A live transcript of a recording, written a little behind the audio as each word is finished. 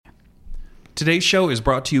Today's show is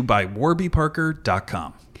brought to you by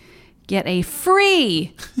warbyparker.com. Get a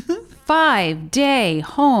free 5-day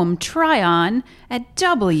home try-on at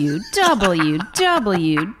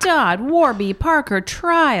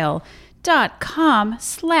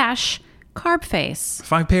www.warbyparkertrial.com/carbface.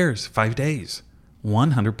 5 pairs, 5 days,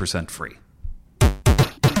 100% free.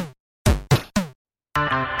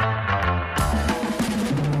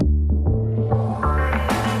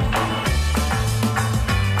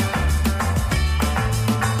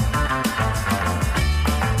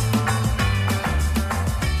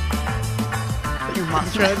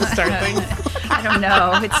 Trying to start things. I don't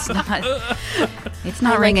know. It's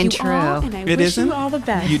not ringing true. And I It wish isn't? you all the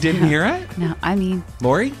best. You didn't hear it? No, I mean,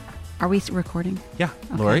 Lori? are we recording? Yeah,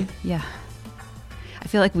 Okay. Lori. Yeah. I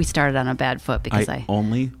feel like we started on a bad foot because I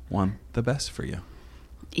only want the best for you.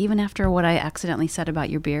 even after what I accidentally said about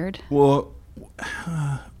your beard, Well,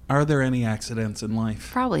 are there any accidents in life?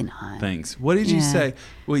 probably not. Thanks. What did you Yeah. say?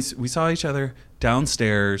 We saw each other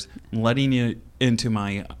downstairs, letting you into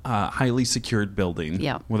my highly secured building.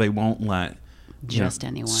 Yeah. Where they won't let Just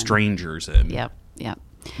anyone. strangers in. Yep. Yep.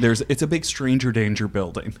 It's a big stranger danger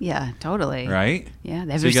building, Yeah, totally. right? Yeah, So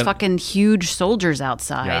there's you gotta- fucking huge soldiers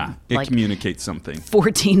outside. Yeah, it like communicates something.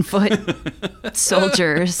 14-foot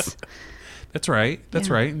soldiers. That's right. That's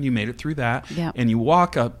Yeah. right. And you made it through that. Yeah. And you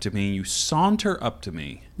walk up to me, you saunter up to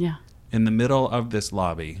me Yeah. in the middle of this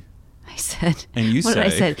lobby. I said, And you what did I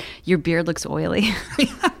say- said? Your beard looks oily.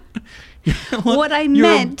 What I Your-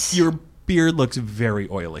 meant- Your beard looks very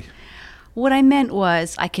oily. What I meant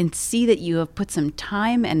was, I can see that you have put some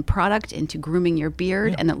time and product into grooming your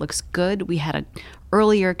beard, and it looks good. We had an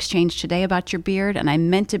earlier exchange today about your beard, and I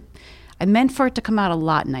meant for it to come out a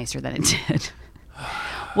lot nicer than it did.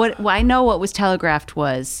 Well, I know what was telegraphed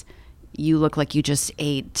was, you look like you just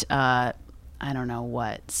ate, I don't know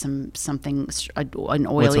what, an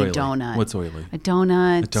oily donut. What's oily? A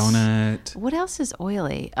donut. A donut. What else is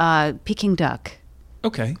oily? Peking duck.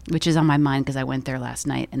 Okay. Which is on my mind because I went there last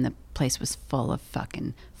night and the place was full of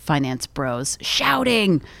fucking finance bros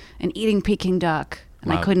shouting and eating Peking duck.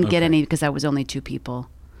 And I Wow, couldn't get okay. any because I was only 2 people.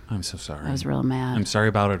 I'm so sorry. I was real mad. I'm sorry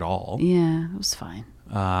about it all. Yeah, it was fine.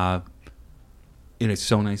 It is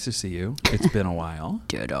so nice to see you. It's been a while.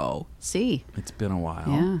 Ditto. See? It's been a while.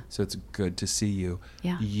 Yeah. So it's good to see you.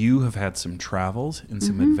 Yeah. You have had some travels and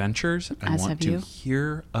some adventures. I As want have to you.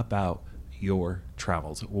 hear about your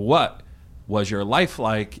travels. What was your life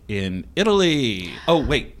like in Italy? Oh,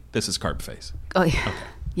 wait. This is Carb Face. Oh, yeah.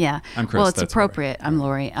 Yeah. I'm Chris, Well, it's that's Lori. appropriate. I'm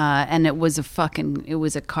Lori. And it was it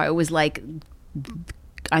was like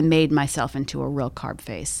I made myself into a real carb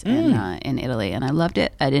face in Italy, and I loved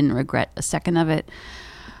it. I didn't regret a second of it.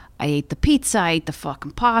 I ate the pizza. I ate the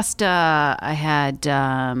fucking pasta. I had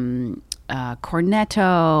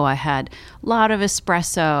cornetto. I had a lot of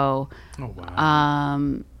espresso. Oh, wow.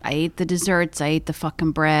 I ate the desserts. I ate the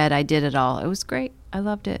fucking bread. I did it all. It was great. I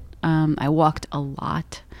loved it. I walked a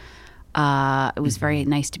lot. It was very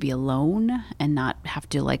nice to be alone and not have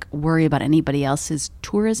to like worry about anybody else's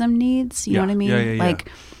tourism needs. You know Yeah. what I mean? Yeah. Like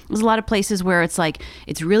there's a lot of places where it's like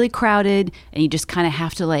it's really crowded and you just kind of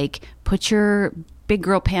have to like put your big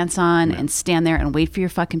girl pants on and stand there and wait for your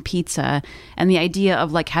fucking pizza. And the idea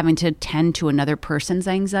of like having to tend to another person's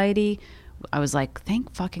anxiety, I was like,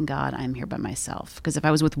 thank fucking God I'm here by myself. Because if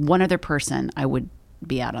I was with one other person, I would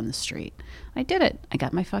be out on the street. I did it. I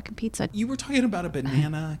got my fucking pizza. You were talking about a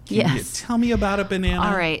banana. Can Yes. you tell me about a banana?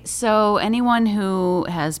 All right. So anyone who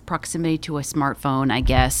has proximity to a smartphone, I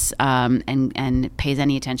guess, and pays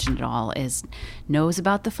any attention at all, knows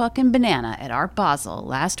about the fucking banana at Art Basel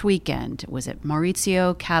last weekend. Was it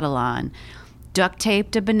Maurizio Catalan? Duct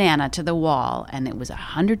taped a banana to the wall, and it was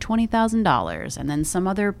 $120,000. And then some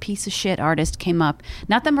other piece of shit artist came up.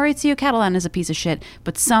 Not that Maurizio Catalan is a piece of shit,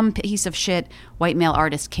 but some piece of shit white male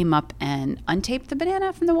artist came up and untaped the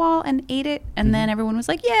banana from the wall and ate it. And then everyone was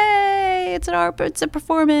like, "Yay! It's a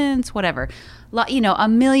performance, whatever." A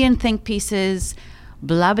million think pieces.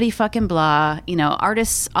 Blah bitty fucking blah.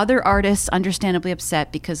 Other artists, understandably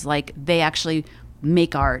upset because like they actually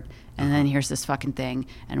make art. And then here's this fucking thing.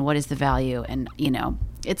 And what is the value? And,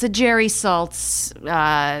 it's a Jerry Saltz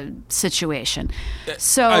situation.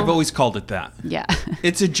 So I've always called it that. Yeah.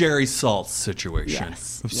 It's a Jerry Saltz situation.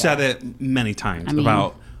 Yes. I've said it many times I mean-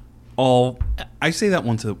 about I say that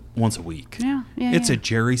once a week. Yeah. It's a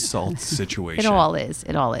Jerry Saltz situation. It all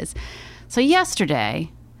is. So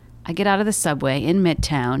yesterday, I get out of the subway in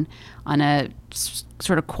Midtown on a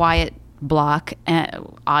sort of quiet block,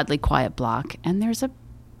 oddly quiet block, and there's a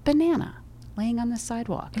banana laying on the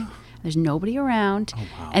sidewalk. There's nobody around,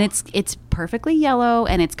 and it's perfectly yellow,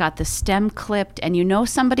 and it's got the stem clipped, and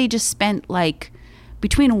somebody just spent like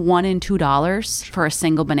between $1 and $2 for a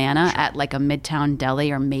single banana at like a Midtown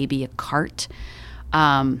deli or maybe a cart.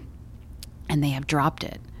 And they have dropped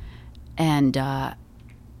it. And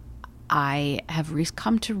I have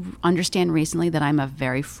come to understand recently that I'm a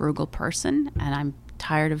very frugal person and I'm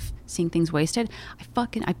tired of seeing things wasted.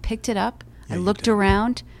 I picked it up, I looked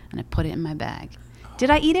around, and I put it in my bag. Did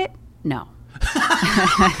I eat it? No.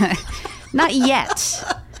 Not yet.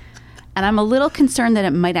 And I'm a little concerned that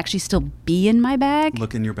it might actually still be in my bag.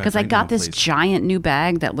 Look in your bag because I right got now, this please. giant new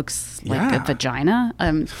bag that looks like Yeah. a vagina.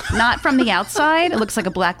 Not from the outside. It looks like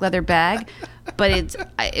a black leather bag, but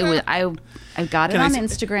I got it Can I on say-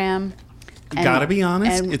 Instagram. and- Gotta be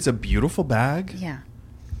honest, and- it's a beautiful bag. yeah.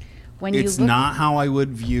 When It's you look, not how I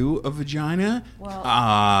would view a vagina.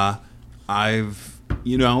 Well- I've,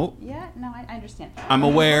 you know, Yeah, no, I understand. I'm When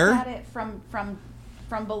you aware. Look at it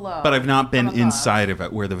from below. but I've not been from above. inside of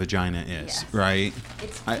it where the vagina is, Yes. right?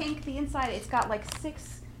 It's I- pink. The inside. It's got like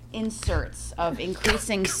 6 inserts of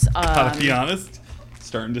increasing. Gotta be honest.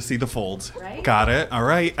 Starting to see the folds. Right? Got it. All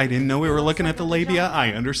right. I didn't know we were looking at the labia.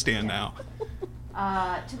 I understand now.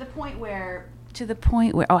 To the point where.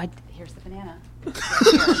 Oh, here's the banana.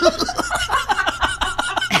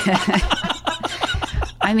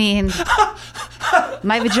 I mean,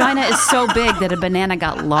 my vagina is so big that a banana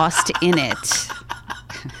got lost in it.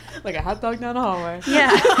 Like a hot dog down the hallway.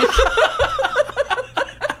 Yeah.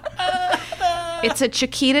 It's a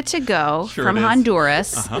Chiquita to go Sure from it is.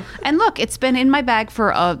 Honduras. Uh-huh. And look, it's been in my bag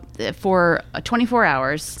for 24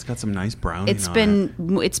 hours. It's got some nice browning It's on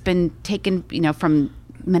been it's been taken, from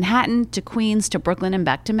Manhattan to Queens to Brooklyn and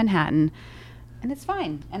back to Manhattan, and it's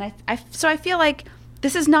fine. And I feel like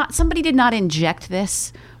this is not, somebody did not inject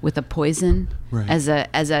this with a poison Right. as a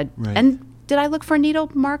Right. and did I look for needle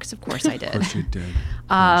marks? Of course I did. Of course you did.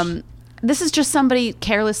 Of course. This is just somebody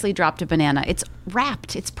carelessly dropped a banana. It's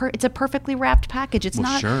wrapped. It's a perfectly wrapped package. It's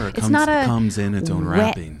Well, not. sure, it it's comes- not a it comes in its own wet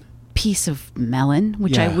wrapping. piece of melon,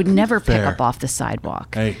 which I Yeah, would never pick fair. up off the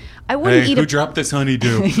sidewalk. Hey. I wouldn't hey, eat who a dropped this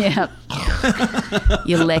honeydew? yeah.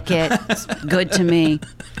 You lick it. It's good to me.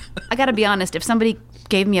 I got to be honest. If somebody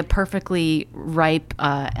gave me a perfectly ripe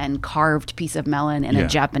and carved piece of melon in Yeah. a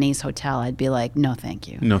Japanese hotel, I'd be like, no, thank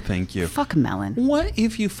you. No, thank you. Fuck melon. What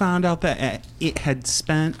if you found out that it had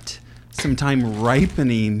spent some time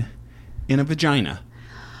ripening in a vagina?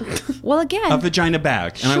 Well, again, A vagina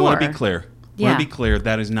bag. And I want to Sure. be clear. I Yeah. want to be clear,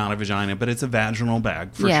 that is not a vagina, but it's a vaginal bag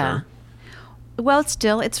for Yeah. sure. well,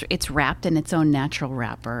 it's wrapped in its own natural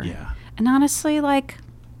wrapper. Yeah. And honestly, like,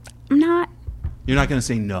 I'm not You're not going to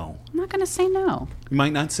say no. going to say no. You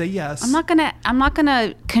might not say yes. I'm not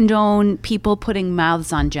gonna condone people putting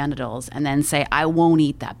mouths on genitals and then say I won't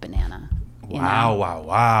eat that banana. you know?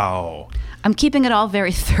 Wow. I'm keeping it all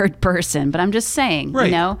very third person, but I'm just saying,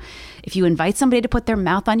 Right. if you invite somebody to put their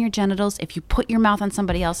mouth on your genitals, if you put your mouth on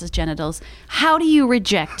somebody else's genitals, how do you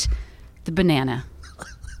reject the banana?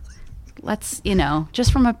 Let's,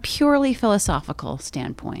 just from a purely philosophical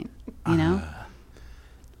standpoint,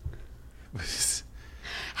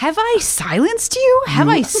 Have I silenced you? Have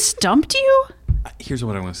I stumped you? Here's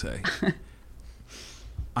what I want to say.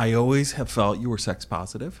 I always have felt you were sex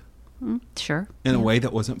positive Sure. in a way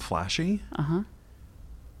that wasn't flashy. Uh-huh.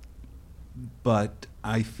 But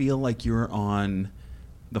I feel like you're on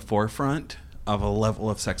the forefront of a level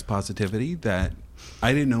of sex positivity that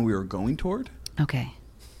I didn't know we were going toward. Okay.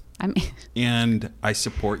 And I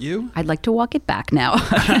support you. I'd like to walk it back now.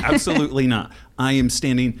 Absolutely not. I am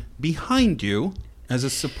standing behind you as a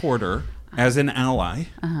supporter, as an ally,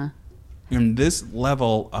 in this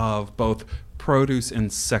level of both produce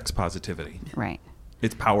and sex positivity. Right.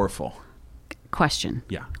 It's powerful. Question.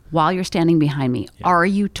 Yeah. While you're standing behind me, are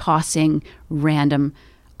you tossing random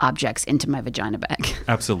objects into my vagina bag?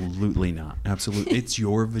 Absolutely not. Absolutely. It's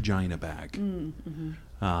your vagina bag.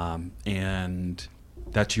 Mm-hmm. And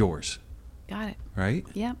that's yours, Got it. right?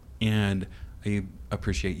 Yep. And I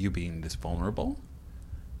appreciate you being this vulnerable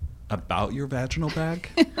about your vaginal bag.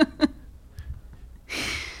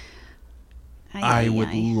 I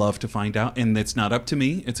would love to find out, and it's not up to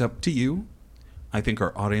me, it's up to you. I think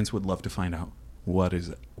our audience would love to find out what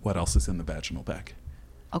else is in the vaginal bag.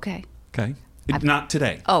 Okay. Okay? Not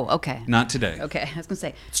today. Oh, okay. Not today. Okay. I was going to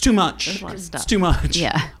say. It's too much. There's a lot of stuff. It's too much.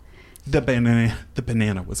 Yeah. The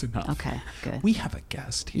banana was enough. Okay, good. We have a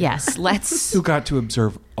guest here. Yes, let's. Who got to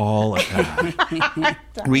observe all of that.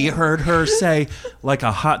 We heard her say, like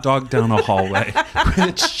a hot dog down a hallway,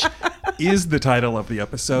 which is the title of the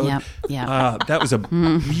episode. Yep. That was a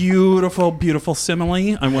beautiful, beautiful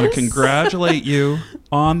simile. I want to congratulate you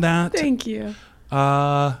on that. Thank you.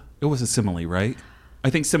 It was a simile, right? I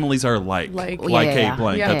think similes are like Like- a Yeah.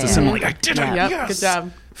 blank. Yeah. That's a Yeah. simile. I did it. Yep. Yes. Good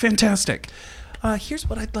job. Fantastic. Here's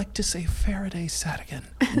what I'd like to say, Faraday Sadigan.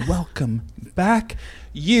 Welcome back.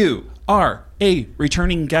 You are a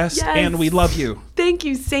returning guest, Yes. and we love you. Thank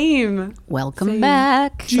you. Same. Welcome Same.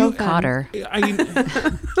 back, You- Cotter.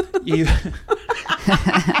 You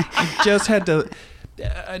just had to.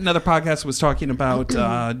 Another podcast was talking about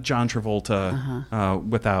John Travolta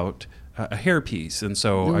without a hairpiece, and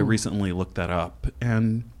so I recently looked that up,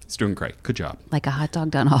 and it's doing great. Good job. Like a hot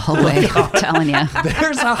dog down a hallway. I'm telling you.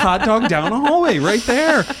 There's a hot dog down a hallway right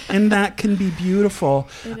there, and that can be beautiful.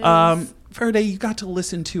 It is. Faraday, you got to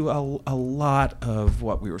listen to a lot of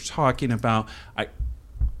what we were talking about.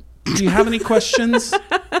 Do you have any questions?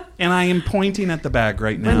 And I am pointing at the bag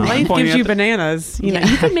right now. When I'm life pointing gives at you the- bananas, you know, Yeah.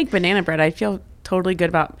 you can make banana bread. I feel totally good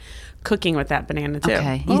about cooking with that banana too.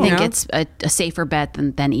 Okay. You think know? it's a safer bet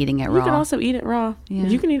than eating it You raw? can also eat it raw. Yeah.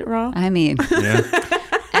 You can eat it raw. I mean, Yeah.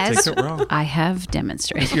 as Take it raw. I have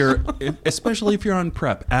demonstrated. Especially if you're on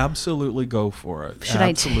prep, absolutely go for it. Should I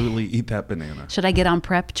absolutely eat that banana. Should I get on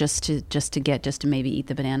prep just to maybe eat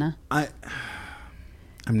the banana?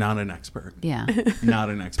 I'm not an expert. Yeah. Not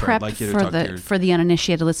an expert. Prep I'd like you to for talk to your... the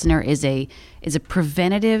uninitiated listener is a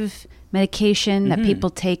preventative medication that people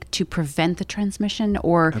take to prevent the transmission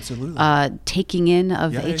or Absolutely. taking in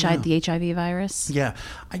of Yeah, yeah, the HIV virus. Yeah.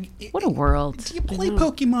 What a world. Do you play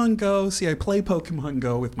Pokemon Go? See, I play Pokemon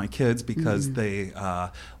Go with my kids because they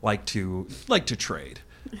like to trade,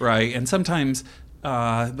 right? And sometimes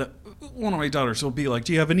one of my daughters will be like,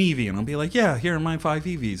 "Do you have an Eevee?" And I'll be like, "Yeah, here are my 5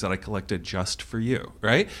 Eevees that I collected just for you,"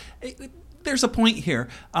 right? There's a point here.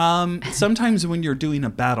 Sometimes when you're doing a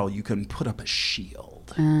battle, you can put up a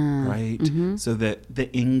shield, right? So that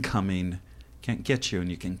the incoming can't get you, and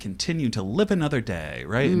you can continue to live another day,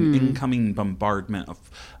 right? An incoming bombardment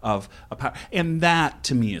of a power, and that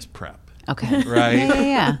to me is prep. Okay. Right?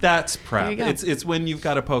 Yeah. That's prep. There you go. It's when you've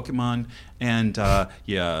got a Pokemon and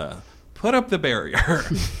you put up the barrier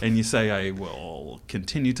and you say, "I will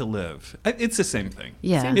continue to live." It's the same thing.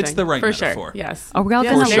 Yeah. Same It's thing. the right for metaphor. Sure. Yes. Are we all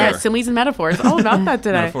Yes, gonna there let- are similes and metaphors all about that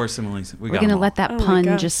today. Metaphor, similes. We're going to let that Oh my pun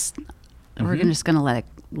gosh. just we're just going to let it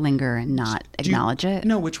linger and not acknowledge it.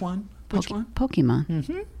 No, which one? Which one?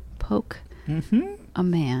 Pokemon. Poke a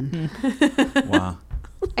man. Wow.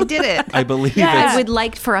 I did it. I believe I it's would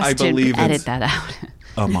like for us I to believe edit it's- that out.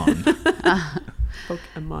 Amon.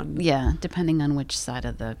 Pokemon. Yeah, depending on which side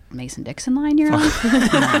of the Mason-Dixon line you're on.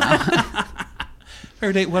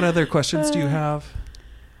 Faraday, what other questions do you have?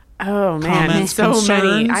 Oh man, Comments, so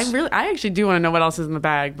many. concerns? I actually do want to know what else is in the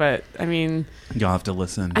bag, but I mean, You'll have to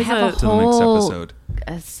listen I have a to the next whole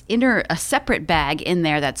episode. a separate bag in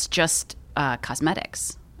there that's just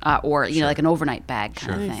cosmetics. Or like an overnight bag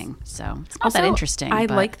kind of Nice. thing. So it's not that interesting. I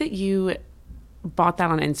but like that you bought that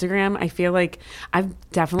on Instagram. I feel like I've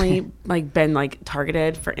definitely been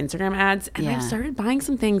targeted for Instagram ads, and Yeah. I've started buying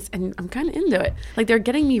some things, and I'm kind of into it. Like they're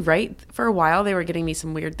getting me right. For a while, they were getting me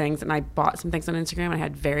some weird things, and I bought some things on Instagram. I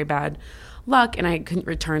had very bad luck, and I couldn't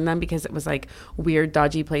return them because it was weird,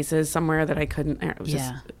 dodgy places somewhere that I couldn't. It was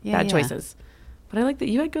just bad choices. But I like that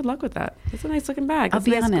you had good luck with that. It's a nice looking bag. I'll It's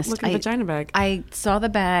be a nice honest. looking vagina bag. I saw the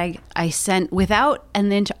bag. I sent without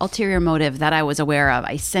an ulterior motive that I was aware of.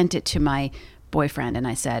 I sent it to my boyfriend and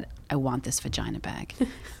I said, "I want this vagina bag."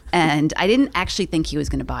 And I didn't actually think he was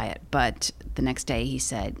going to buy it, but the next day he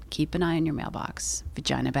said, "Keep an eye on your mailbox.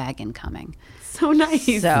 Vagina bag incoming." So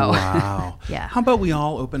nice. So Wow. Yeah. How about we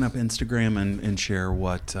all open up Instagram and share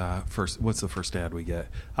what's the first ad we get?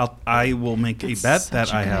 I will make a bet That's that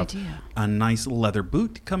such a I good have idea. a nice leather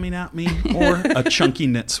boot coming at me or a chunky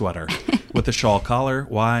knit sweater with a shawl collar.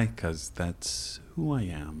 Why? Because that's who I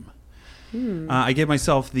am. I gave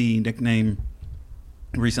myself the nickname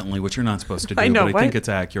recently, which you're not supposed to do, I know, but I think what? it's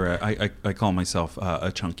accurate. I call myself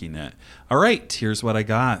a chunky knit. All right, here's what I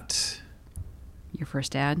got. your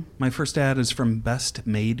first ad. My first ad is from Best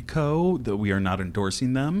Made Co. That we are not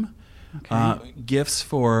endorsing them. Okay. Gifts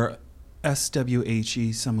for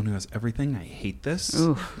SWHE, someone who has everything. I hate this.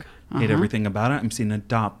 Oof. Hate everything about it. I'm seeing a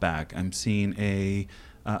dot bag. I'm seeing a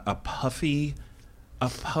puffy.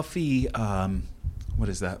 What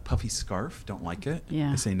is that? Puffy scarf. Don't like it.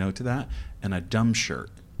 Yeah. I say no to that. And a dumb shirt.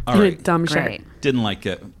 All And a right. dumb Great. shirt. Didn't like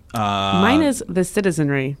it. Mine is the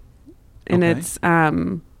citizenry, and Okay. it's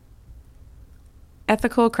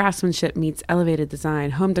ethical craftsmanship meets elevated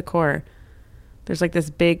design, home decor. There's this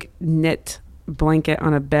big knit blanket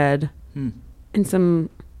on a bed and some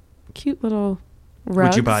cute little rugs.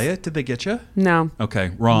 Would you buy it? Did they get you? No.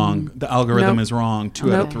 Okay, wrong. The algorithm Nope. is wrong. 2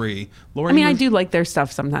 out of Nope. 3. Lori, I mean, I do like their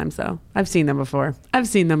stuff sometimes, though. I've seen them before.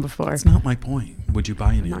 That's not my point. Would you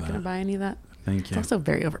buy any I'm of not that? going to buy any of that. Thank It's you. also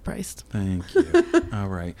very overpriced. Thank you. All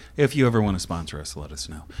right. If you ever want to sponsor us, let us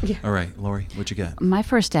know. Yeah. All right, Lori, what'd you get? My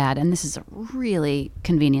first ad, and this is a really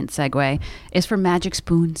convenient segue, is for Magic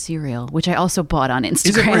Spoon cereal, which I also bought on Instagram.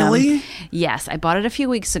 Is it really? Yes, I bought it a few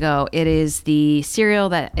weeks ago. It is the cereal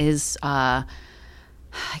that is, I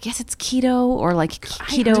guess it's keto or like I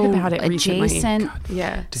heard keto about it recently. adjacent.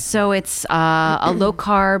 Yeah. So it's a low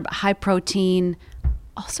carb, high protein,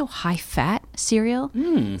 also high fat cereal.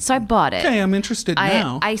 So I bought it. Okay, I'm interested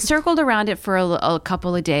now. I circled around it for a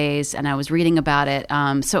couple of days, and I was reading about it.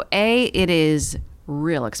 So it is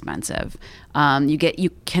real expensive. You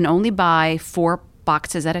can only buy 4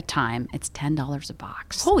 boxes at a time. It's $10 a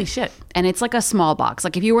box. Holy shit. And it's like a small box.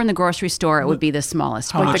 Like if you were in the grocery store, it would be the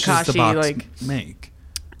smallest How box. much the does the Kashi, box like- make?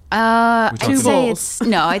 I'd talking say bowls.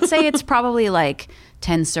 I'd say it's probably like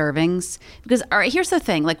 10 servings. Because all right, here's the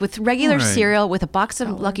thing: like with regular All right. cereal, with a box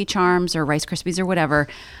of Lucky Charms or Rice Krispies or whatever,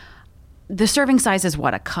 the serving size is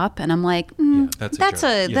what, a cup? And I'm like, that's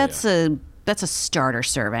a that's joke. Yeah, that's a starter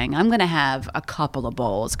serving. I'm gonna have a couple of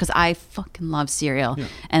bowls because I fucking love cereal,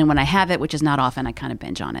 and when I have it, which is not often, I kind of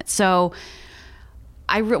binge on it. So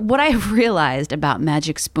what I realized about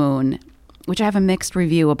Magic Spoon, which I have a mixed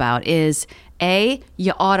review about, is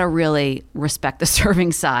you ought to really respect the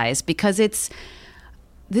serving size because this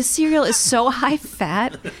cereal is so high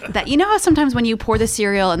fat that you know how sometimes when you pour the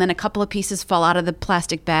cereal and then a couple of pieces fall out of the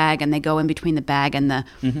plastic bag and they go in between the bag and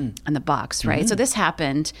the box, right? So this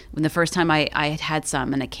happened when the first time I had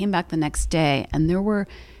some, and I came back the next day and there were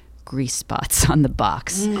grease spots on the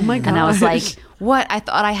box. Oh my god. And I was like, what? I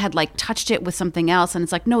thought I had like touched it with something else. And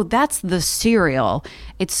it's like, no, that's the cereal.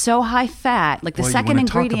 It's so high fat. Like the Well, second you want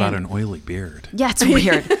to talk ingredient. about an oily beard. Yeah, it's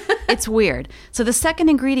weird. It's weird. So the second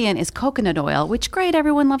ingredient is coconut oil, which great,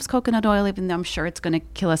 everyone loves coconut oil, even though I'm sure it's going to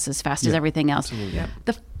kill us as fast as everything else. absolutely. Yep.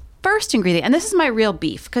 The first ingredient, and this is my real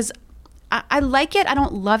beef, because I like it. I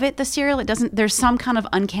don't love it, the cereal. It doesn't, there's some kind of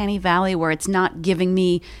uncanny valley where it's not giving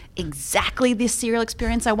me exactly the cereal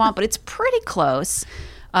experience I want, but it's pretty close.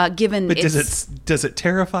 Given But it's, does it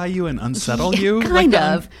terrify you and unsettle you? kind like the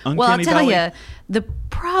of. Well, I'll uncanny tell valley? you, the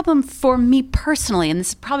problem for me personally, and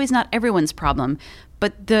this probably is not everyone's problem,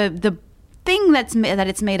 but the thing that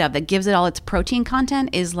it's made of that gives it all its protein content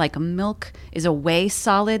is like milk is a whey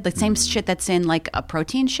solid, the same shit that's in like a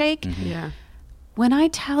protein shake. Yeah. When I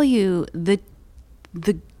tell you the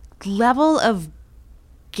level of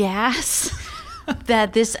gas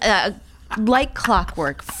that this like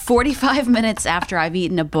clockwork, 45 minutes after I've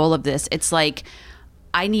eaten a bowl of this, it's like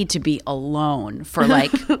I need to be alone for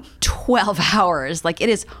like 12 hours. Like it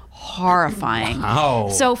is horrifying. Wow.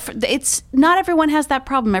 So it's not everyone has that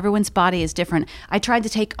problem. Everyone's body is different. I tried to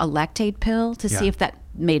take a lactate pill to see Yeah. if that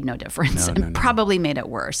made no difference No, and no, no. probably made it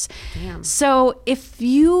worse. Damn. So if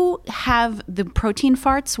you have the protein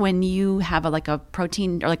farts when you have a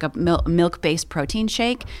protein or like a milk-based protein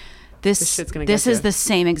shake, This shit's gonna this get is you. the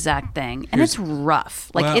same exact thing. And it's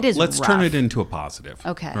rough. Like Well, it is let's rough. turn it into a positive.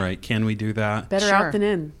 Okay. All right. Can we do that? Better Sure. out than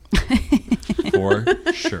in. For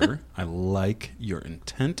sure. I like your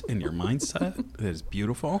intent and your mindset. It is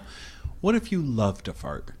beautiful. What if you love to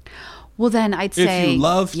fart? Well, then I'd If say you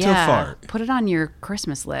love to fart. put it on your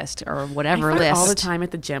Christmas list or I whatever fart list. all the time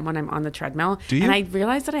at the gym when I'm on the treadmill. Do you? And I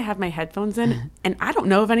realize that I have my headphones in, and I don't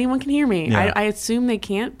know if anyone can hear me. Yeah. I assume they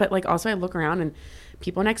can't, but like also I look around and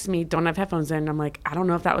people next to me don't have headphones in. And I'm like, I don't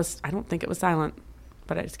know if I don't think it was silent,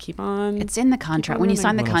 but I just keep on. It's in the contract. When you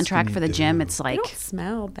sign the What else contract can for you the gym, do? it's I like, don't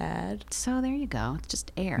smell bad. so there you go. It's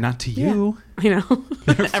just air. Not to Yeah. you. I know.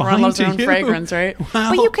 They're Everyone fine loves their to own you. fragrance, right? Wow.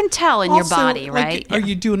 But you can tell in your Also, body, like, right? Are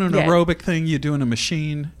you doing an Yeah. aerobic thing? You doing a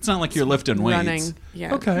machine? It's not like you're lifting weights. running.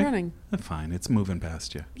 Yeah, Okay. running. Fine. It's moving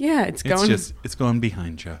past you. Yeah, it's It's going. just it's going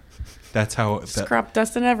behind you. That's how. That, crop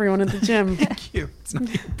dusting everyone at the gym. you. It's not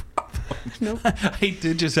your problem. Nope. I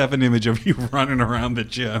did just have an image of you running around the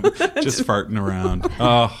gym, just farting around.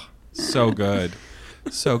 Oh, so good.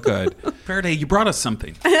 So good. Faraday, you brought us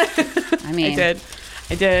something. I mean,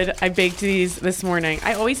 I did. I baked these this morning.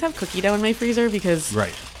 I always have cookie dough in my freezer because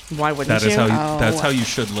Right. why wouldn't That you? is how you Oh. that's how you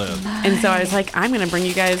should live. And so I was like, I'm gonna bring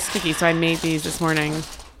you guys cookies. So I made these this morning.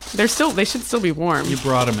 They should still be warm. You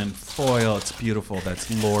brought them in foil. It's beautiful. That's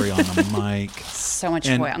Lori on the mic. so much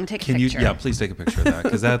And foil. I'm gonna take a can picture. you? Yeah, please take a picture of that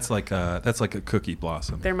because that's like a cookie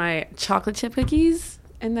blossom. They're my chocolate chip cookies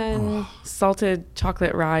and then salted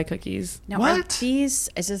chocolate rye cookies. Now, What? are these?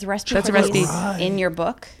 Is this the recipe? That's for a recipe. these Rye. in your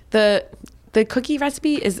book. The cookie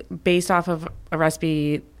recipe is based off of a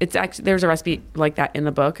recipe. It's actually there's a recipe like that in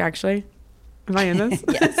the book. Actually, am I in this?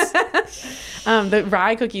 Yes. The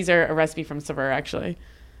rye cookies are a recipe from Saveur actually,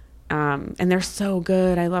 and they're so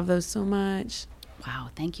good. I love those so much. Wow.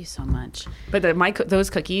 Thank you so much. But those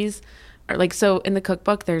cookies are like, so in the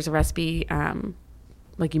cookbook, there's a recipe,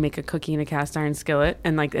 like you make a cookie in a cast iron skillet,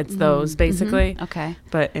 and like it's those basically. Okay.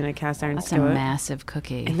 But in a cast iron That's skillet. a massive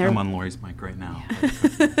cookie. And I'm on Lori's mic right now.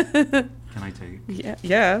 Can I take? Yeah.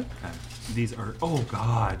 Yeah. Okay. These are, oh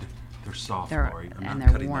God, they're soft, They're- Lori. I'm and not they're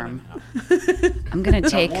cutting warm. that in half. I'm going to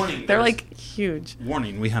take. Warning, They're there's- like huge.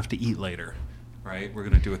 warning, we have to eat later, right? We're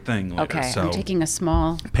going to do a thing later. Okay. So I'm taking a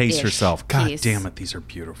small. pace yourself. God piece. damn it, these are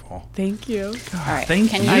beautiful. Thank you. God, All right, thank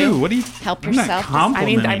can you. you What do you help I'm not yourself? I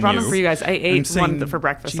mean, I complimenting brought them you. for you guys. I I'm ate saying, one for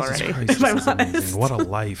breakfast Jesus already. Christ, if I'm this is amazing. honest. What a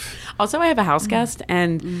life. Also, I have a house guest,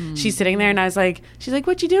 and she's sitting there, and I was like, she's like,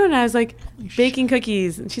 "What you doing?" And I was like, "Baking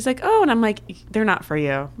cookies." And she's like, "Oh," and I'm like, "They're not for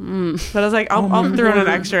you." But I was like, "I'll throw in an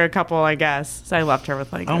extra couple, I guess." So I left her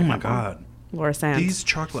with like, Oh a my couple. God. Laura Sands. These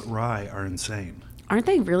chocolate rye are insane. Aren't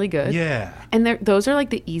they really good? Yeah. And those are like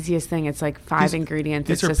the easiest thing. It's like 5 These- ingredients.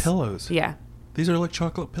 These It's are just, pillows. Yeah. These are like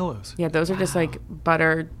chocolate pillows. Yeah, those are just like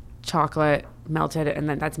butter, chocolate, melted, and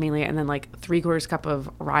then that's mainly it. And then like 3/4 cup of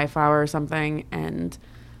rye flour or something, and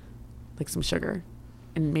like some sugar,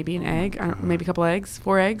 and maybe an egg. I don't, maybe a couple eggs.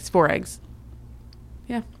 4 eggs. 4 eggs.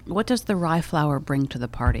 Yeah, What does the rye flour bring to the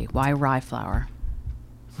party? Why rye flour?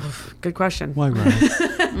 good question. Why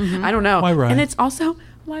rye? I don't know. Why rye? And it's also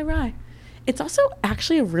why rye. It's also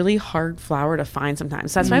actually a really hard flour to find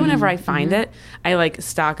sometimes. So that's why whenever I find it, I like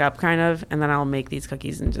stock up kind of, and then I'll make these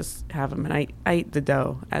cookies and just have them. And I eat the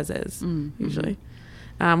dough as is usually,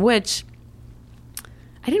 which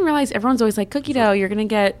I didn't realize everyone's always like cookie dough. You're gonna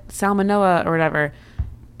get salmonella or whatever.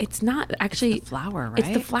 It's not actually It's the flour, right? It's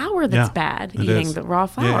the flour that's Yeah, bad. it Eating is. the raw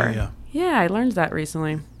flour. Yeah. I learned that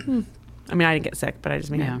recently. I mean, I didn't get sick, but I just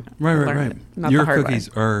mean Yeah. Right, I right, learned right. it, not Your the hard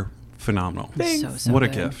cookies way. are phenomenal. Thanks. So What a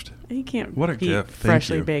good. gift. You can't What a beat gift. Thank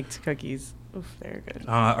freshly you. baked cookies. Oof, they're good.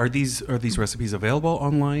 Are these recipes available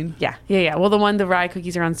online? Yeah. Well, the rye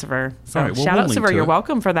cookies are on Sever. So All right, well, shout we'll out link Sever. to You're it.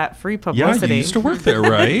 welcome for that free Yeah, publicity. you used to work there,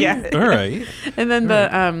 right? Yeah. All right. And then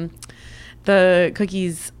the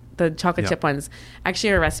cookies, the chocolate Yeah. chip ones,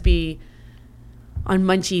 actually are a recipe on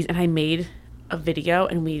Munchies, and I made a video,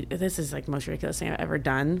 and this is like the most ridiculous thing I've ever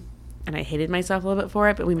done, and I hated myself a little bit for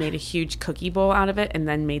it, but we made a huge cookie bowl out of it, and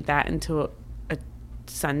then made that into a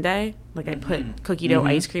sundae. Like I put cookie dough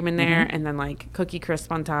ice cream in there, and then like cookie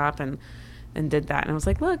crisp on top, and did that, and I was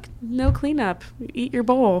like, look, no cleanup, eat your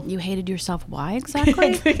bowl. You hated yourself. Why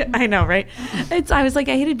exactly? I know, right? I was like,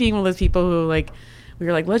 I hated being one of those people who like, we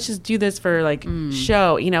were like, let's just do this for like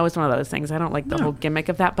show. It's one of those things. I don't like the whole gimmick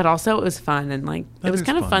of that, but also it was fun, and like That it was is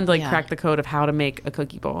kind of fun. fun to like Yeah. crack the code of how to make a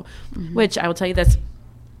cookie bowl. Which I will tell you this: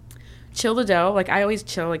 chill the dough. Like I always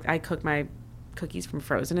chill. Like I cook my cookies from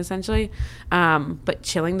frozen essentially, but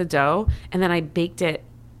chilling the dough, and then I baked it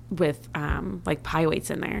with like pie weights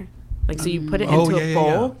in there. Like so, you put it Oh, into yeah, a yeah,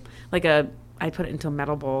 bowl, yeah. I put it into a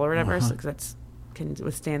metal bowl or whatever, because that's can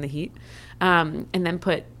withstand the heat, and then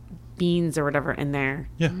put beans or whatever in there,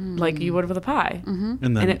 Yeah. like you would with a pie, And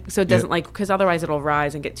then and so it doesn't because otherwise it'll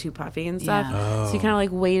rise and get too puffy and stuff. Yeah. So you kind of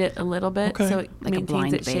like weight it a little bit, Okay. so it Like a maintains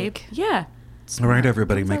blind its shape. bake. Yeah, All right,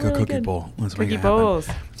 everybody, Those make are a really cookie good. bowl. Let's Cookie make it happen. bowls.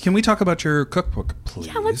 Can we talk about your cookbook, please?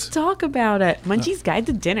 Yeah, let's talk about it. Munchie's Guide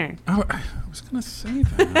to Dinner. Oh, I was going to say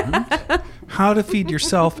that. How to feed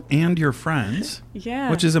yourself and your friends. Yeah.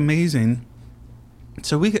 Which is amazing.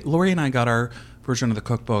 So Lori and I got our version of the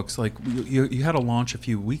cookbooks. Like you had a launch a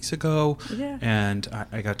few weeks ago, Yeah. and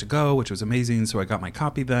I got to go, which was amazing. So I got my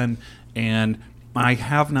copy then, and I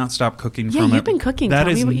have not stopped cooking Yeah, from it. you've been cooking. That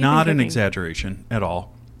Tell me is what you've been not an cooking. exaggeration at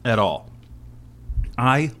all. At all.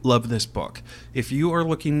 I love this book. If you are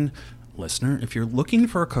looking, listener, if you're looking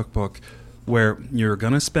for a cookbook where you're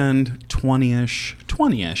going to spend 20-ish,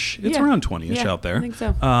 it's Yeah. around 20-ish Yeah, out there. I think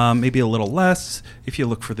so. Maybe a little less if you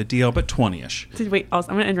look for the deal, but 20-ish. Wait, also,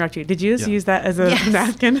 I'm going to interrupt you. Did you just Yeah. use that as a Yes.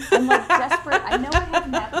 napkin? I'm like desperate. I know I have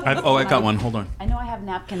napkins. I got one. Hold on. I know I have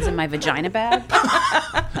napkins in my vagina bag.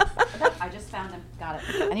 I just found them. Got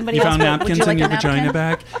it. Anybody You else? found Would napkins you like in your a napkin? vagina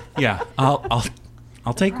bag? Yeah,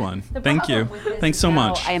 I'll take one. The Thank you. problem with this Thanks is so now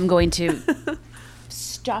much. I am going to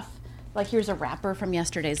stuff. Like here's a wrapper from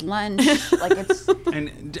yesterday's lunch. Like it's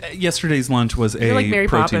And yesterday's lunch was You're like a Mary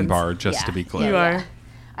protein Poppins. bar, just to be clear. You are.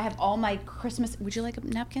 I have all my Christmas. Would you like a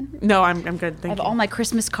napkin? No, I'm good. I Thank have you. all my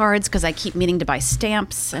Christmas cards because I keep meaning to buy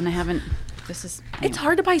stamps and I haven't. This is. It's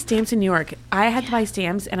hard to buy stamps in New York. I had to buy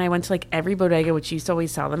stamps, and I went to like every bodega, which used to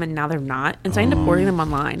always sell them, and now they're not. And so I ended up ordering them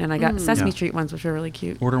online, and I got Sesame Yeah. Street ones, which are really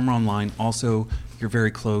cute. Order them online. Also, you're very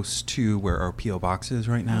close to where our P.O. box is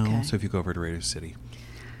right now. Okay. So if you go over to Radio City.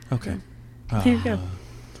 Okay. There you go.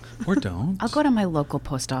 Or don't. I'll go to my local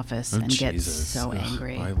post office Oh, and get Jesus. so Ugh,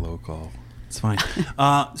 angry. Buy local. It's fine.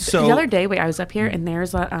 So The other day, I was up here, and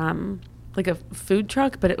there's a like a food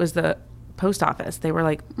truck, but it was the post office. They were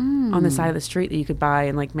like on the side of the street that you could buy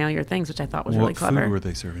and like mail your things, which I thought was really clever. What food were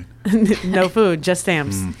they serving? No food, just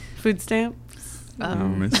stamps. Food stamp. Oh.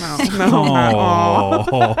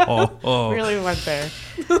 Really went there.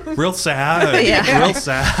 Real sad. Yeah. Real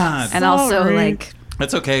sad. And also Sorry. like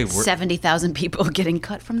That's okay. 70,000 people getting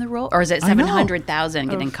cut from the roll, or is it I know. 700,000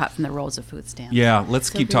 getting cut from the rolls of food stamps? Yeah, let's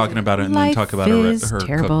keep talking about it and then talk about her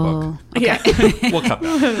terrible. cookbook. Yeah. We'll cut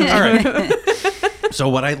that. All right. So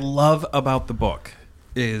what I love about the book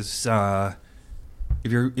is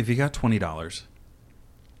if you got $20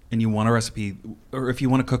 and you want a recipe, or if you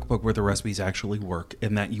want a cookbook where the recipes actually work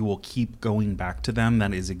and that you will keep going back to them,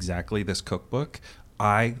 that is exactly this cookbook.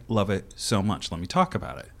 I love it so much. Let me talk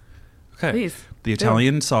about it. Okay. Please. The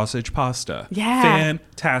Italian sausage pasta. Yeah.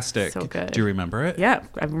 Fantastic. So good. Do you remember it? Yeah,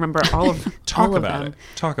 I remember all of Talk all of about them. it.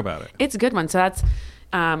 Talk about it. It's a good one. So that's,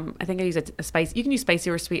 I think I use a spice. You can use spicy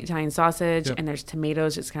or sweet Italian sausage, Yep. and there's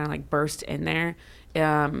tomatoes just kind of like burst in there.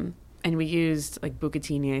 And we used like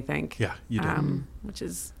bucatini, I think. Yeah, you did. Which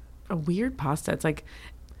is a weird pasta. It's like,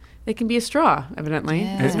 it can be a straw, evidently,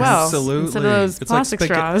 Yeah. as well. Absolutely. Instead of those plastic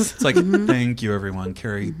straws. It's like, thank you, everyone.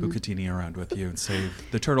 Carry bucatini around with you and save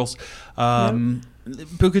the turtles.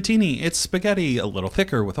 Bucatini, it's spaghetti a little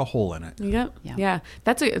thicker with a hole in it. Yep. Yeah. Yeah.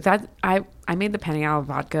 I made the penne alla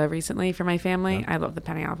vodka recently for my family. Yeah. I love the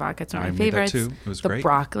penne alla vodka. It's one I of my made that favorites. too. It was the great.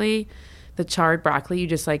 broccoli, the charred broccoli, you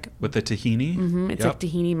just like, With the tahini. it's Yep. like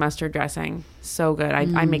tahini mustard dressing. So good.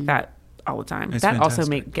 I make that all the time. It's that also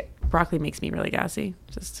fantastic. broccoli makes me really gassy.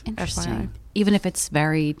 Just Interesting. Even if it's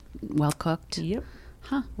very well cooked. FYI. Yep.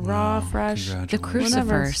 Huh. Raw, Wow, fresh. The congratulations.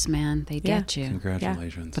 crucifers, man, they Yeah. get you.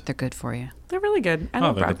 Congratulations. But they're good for you. They're really good. I Oh,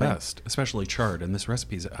 love they're broccoli. the best, especially charred. And this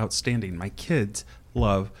recipe is outstanding. My kids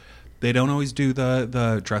love. They don't always do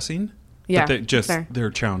the dressing. Yeah, But fair. they're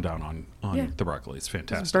chowing down on Yeah. the broccoli. It's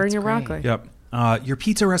fantastic. Just burn your great. broccoli. Yep. Your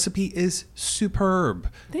pizza recipe is superb.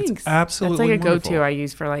 Thanks. It's absolutely That's like a wonderful. go-to I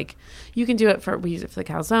use for like, you can do it for, we use it for the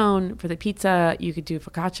calzone, for the pizza. You could do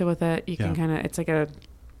focaccia with it. You can Yeah. kind of, it's like a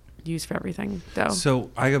use for everything though.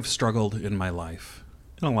 So I have struggled in my life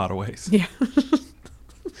in a lot of ways. Yeah.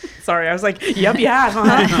 Sorry, I was like, yep, yeah,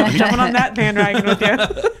 huh? Jumping on that bandwagon with you.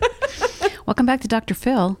 Welcome back to Dr.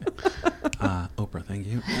 Phil. Oprah, thank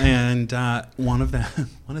you. And one of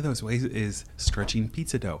those ways is stretching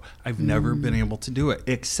pizza dough. I've never been able to do it,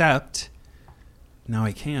 except now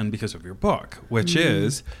I can because of your book, which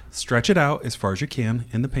is stretch it out as far as you can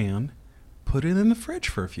in the pan, put it in the fridge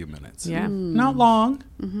for a few minutes. Yeah. Not long.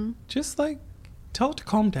 Just like tell it to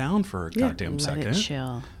calm down for a Yeah. goddamn Let second. it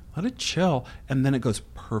chill. Let it chill, and then it goes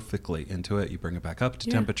perfectly into it. You bring it back up to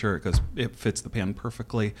Yeah. temperature. It fits the pan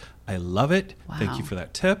perfectly. I love it. Thank you Wow. for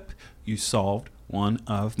that tip. You solved one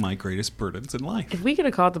of my greatest burdens in life. If we could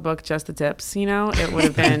have called the book Just the Tips, it would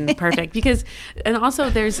have been perfect. Because, and also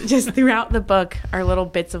there's just throughout the book are little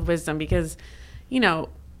bits of wisdom because,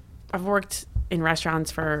 I've worked in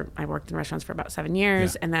restaurants for about 7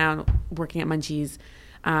 years, Yeah. and now working at Munchies.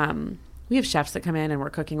 We have chefs that come in and we're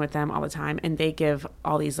cooking with them all the time, and they give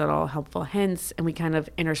all these little helpful hints, and we kind of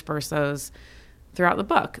intersperse those throughout the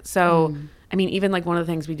book. So, I mean, even like one of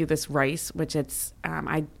the things we do this rice, which it's,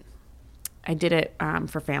 I did it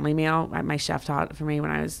for family meal. My chef taught it for me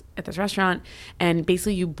when I was at this restaurant. And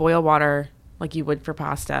basically you boil water like you would for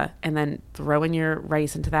pasta, and then throw in your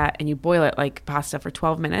rice into that, and you boil it like pasta for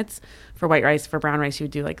 12 minutes. For white rice, for brown rice, you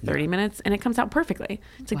would do like 30 minutes, and it comes out perfectly.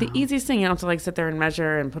 It's like the easiest thing. You don't have to like sit there and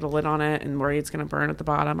measure and put a lid on it and worry it's going to burn at the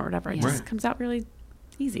bottom or whatever. It just Right. comes out really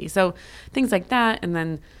easy. So things like that. And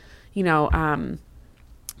then,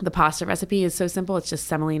 the pasta recipe is so simple. It's just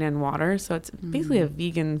semolina and water. So it's basically a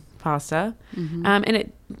vegan pasta. And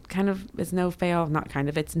it kind of is it's a no-fail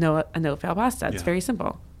pasta. It's Yeah. very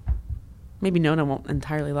simple. Maybe Nona won't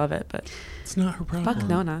entirely love it, but It's not her problem. fuck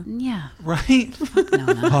Nona. Yeah. Right?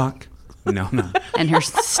 Nona. Fuck. No. And her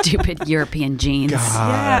stupid European jeans.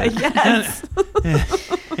 God. Yes.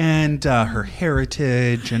 And her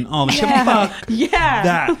heritage and all the shit. Yeah. Fuck Yeah.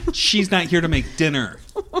 that. She's not here to make dinner.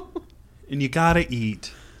 And you gotta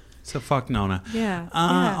eat. So fuck Nona. Yeah.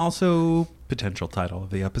 Yeah. Also, potential title of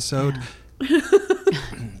the episode.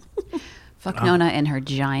 Fuck Nona and her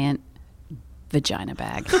giant vagina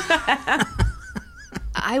bag.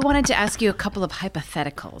 I wanted to ask you a couple of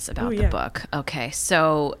hypotheticals about the yeah. book. Okay,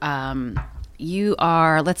 so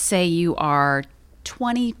let's say you are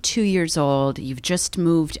 22 years old. You've just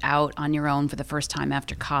moved out on your own for the first time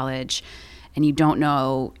after college, and you don't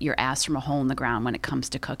know your ass from a hole in the ground when it comes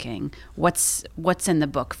to cooking. What's in the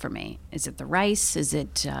book for me? Is it the rice? Is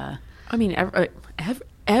it? I mean,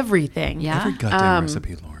 everything. Yeah. Every goddamn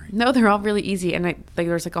recipe, Lori. No, they're all really easy, and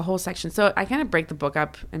there's like a whole section. So I kind of break the book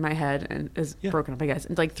up in my head, and is broken up, I guess,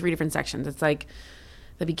 into like 3 different sections. It's like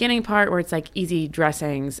the beginning part where it's like easy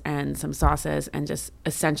dressings and some sauces and just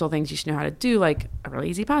essential things you should know how to do, like a really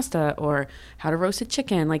easy pasta or how to roast a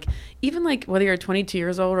chicken. Like even like whether you're 22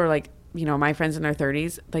 years old or like, you know, my friends in their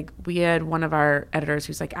 30s, like we had one of our editors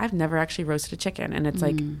who's like, I've never actually roasted a chicken. And it's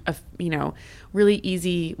like a, you know, really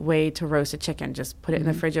easy way to roast a chicken. Just put it in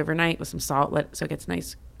the fridge overnight with some salt, so it gets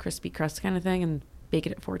nice crispy crust kind of thing, and bake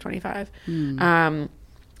it at 425.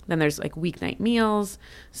 Then there's like weeknight meals.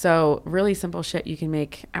 So really simple shit you can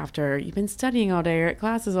make after you've been studying all day or at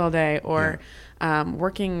classes all day or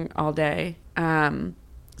working all day.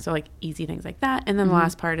 So like easy things like that. And then the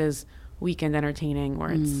last part is weekend entertaining,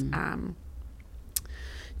 where it's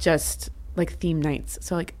just like theme nights.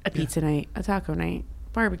 So like a pizza night, a taco night,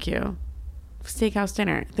 barbecue, steakhouse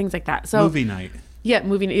dinner, things like that. So movie night. Yeah,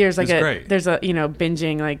 movie. There's like great. There's a, you know,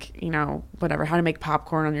 binging, like, you know, whatever, how to make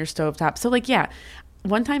popcorn on your stovetop. So like, yeah,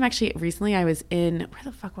 one time actually recently I was in, where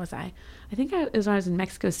the fuck was I? I think it was when I was in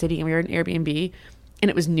Mexico City, and we were in Airbnb, and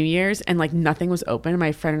it was New Year's, and like nothing was open.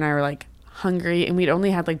 My friend and I were like hungry, and we'd only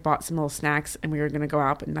had like bought some little snacks, and we were gonna go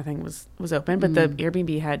out, but nothing was open. But the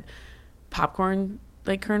Airbnb had popcorn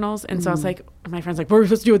like kernels, and so I was like, my friend's like, what are we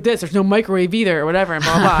supposed to do with this? There's no microwave either, or whatever, and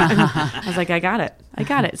blah blah. And I was like, I got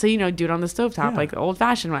it. So, you know, do it on the stovetop, like the old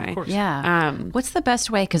fashioned way. Yeah. What's the best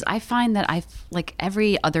way? Because I find that like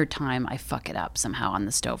every other time I fuck it up somehow on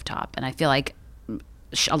the stovetop, and I feel like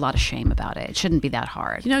a lot of shame about it. It shouldn't be that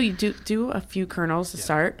hard. You know, you do a few kernels to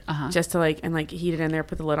start, just to like, and like heat it in there,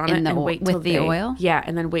 put the lid on it, and wait till with the oil. Yeah,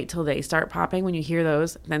 and then wait till they start popping. When you hear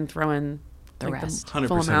those, then throw in the rest, the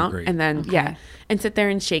full amount, agree. and then and sit there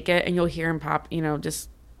and shake it, and you'll hear them pop. You know, just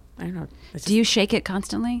I don't know. Do you shake it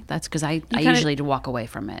constantly? That's because I usually walk away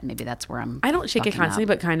from it. Maybe that's where I don't shake it constantly,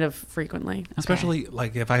 but kind of frequently. Especially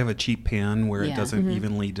like if I have a cheap pan where it doesn't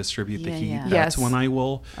evenly distribute the heat, that's when I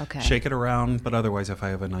will shake it around. But otherwise, if I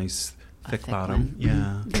have a nice thick bottom,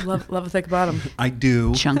 love a thick bottom. I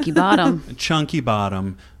do. Chunky bottom. Chunky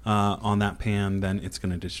bottom on that pan, then it's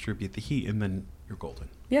going to distribute the heat, and then you're golden.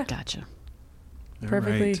 Yeah, gotcha.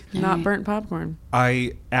 Perfectly not burnt popcorn.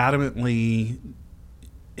 I adamantly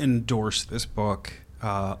endorse this book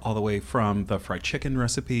all the way from the fried chicken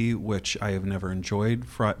recipe, which I have never enjoyed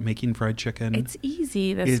making fried chicken. It's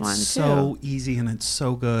easy, one too. It's so easy, and it's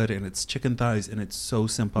so good, and it's chicken thighs, and it's so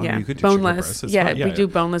simple. Yeah, you could do boneless. Yeah, we do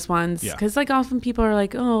boneless ones because like often people are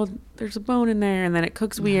like, oh, there's a bone in there, and then it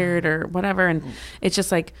cooks weird or whatever, and it's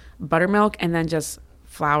just like buttermilk and then just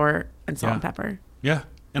flour and salt and pepper. Yeah,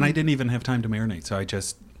 and I didn't even have time to marinate, so I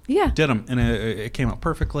just did them, and it came out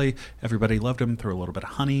perfectly. Everybody loved them. Threw a little bit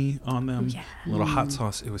of honey on them, a little hot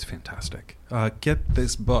sauce. It was fantastic. Get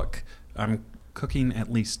this book. I'm cooking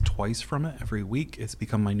at least twice from it every week. It's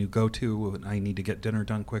become my new go-to. I need to get dinner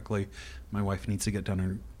done quickly. My wife needs to get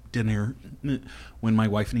dinner. When my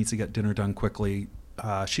wife needs to get dinner done quickly,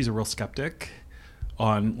 she's a real skeptic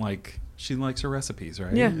on like. She likes her recipes,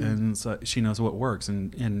 right? Yeah. And so she knows what works.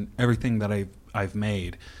 And everything that I've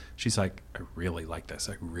made, she's like, I really like this.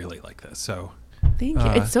 I really like this. So thank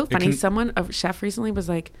you. It's so funny. A chef recently was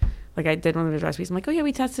like I did one of his recipes. I'm like, oh yeah,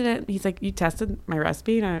 we tested it. He's like, you tested my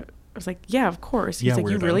recipe? And I was like, yeah, of course. He's like,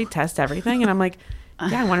 weirdo. You really test everything? And I'm like,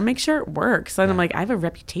 yeah, I want to make sure it works. And I'm like, I have a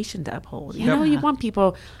reputation to uphold. You know, you want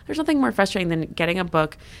people, there's nothing more frustrating than getting a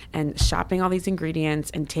book and shopping all these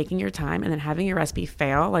ingredients and taking your time and then having your recipe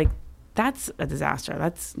fail. Like, that's a disaster.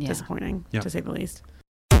 That's disappointing, to say the least.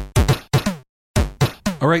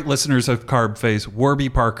 All right, listeners of Carb Phase, Warby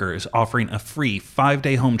Parker is offering a free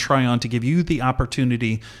 5-day home try-on to give you the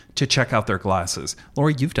opportunity to check out their glasses.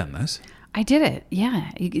 Lori, you've done this. I did it.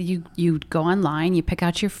 Yeah. You go online, you pick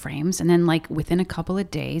out your frames, and then like within a couple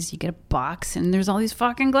of days, you get a box, and there's all these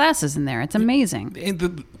fucking glasses in there. It's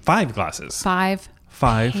amazing. 5 glasses. 5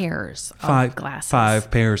 pairs of glasses. 5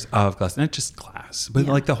 pairs of glasses. Not just glass, but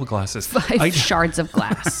like the whole glasses. 5 shards of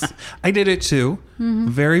glass. I did it too.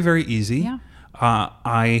 Very, very easy. Yeah.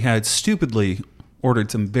 I had stupidly ordered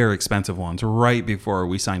some very expensive ones right before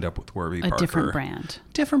we signed up with Warby Parker. A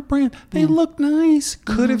different brand. They looked nice.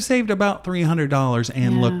 Could have saved about $300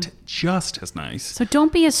 and looked just as nice. So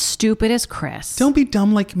don't be as stupid as Chris. Don't be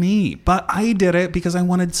dumb like me. But I did it because I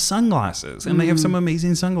wanted sunglasses, and they have some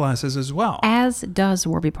amazing sunglasses as well. As does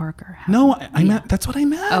Warby Parker. No, I meant that's what I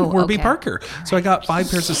meant. Warby Parker. So I got 5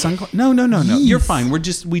 pairs of sunglasses. No. You're fine. We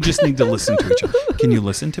just need to listen to each other. Can you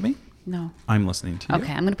listen to me? No. I'm listening to you.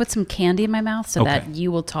 Okay, I'm going to put some candy in my mouth so that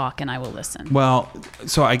you will talk and I will listen. Well,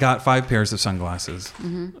 so I got 5 pairs of sunglasses.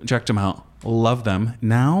 Checked them out. Love them.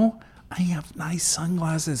 Now I have nice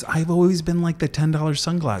sunglasses. I've always been like the $10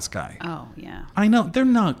 sunglass guy. Oh, yeah. I know they're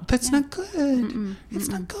not. That's not good. It's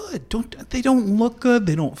not good. They don't look good.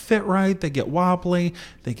 They don't fit right. They get wobbly.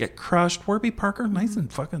 They get crushed. Warby Parker, nice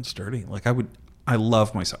and fucking sturdy. Like I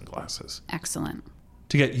love my sunglasses. Excellent.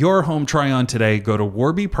 To get your home try on today, go to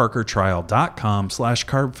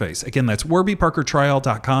warbyparkertrial.com/carbface. Again, that's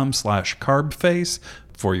warbyparkertrial.com/carbface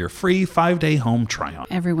for your free 5-day home try on.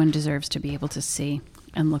 Everyone deserves to be able to see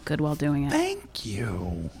and look good while doing it. Thank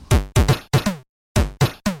you.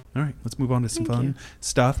 All right, let's move on to some fun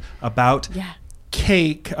stuff about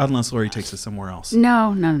cake, unless Lori takes us somewhere else.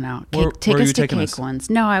 No. Take where are us you to taking cake us? ones.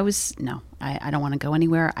 I don't want to go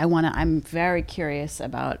anywhere. I'm very curious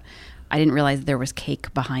about, I didn't realize there was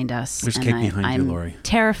cake behind us. There's and cake behind you, I'm Lori.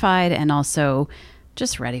 terrified and also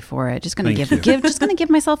just ready for it. Just going to Thank give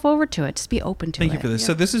myself over to it. Just be open to it. Thank you for this.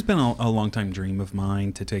 So this has been a long time dream of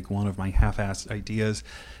mine to take one of my half-assed ideas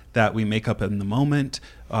that we make up in the moment,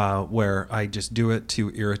 where I just do it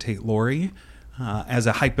to irritate Lori, as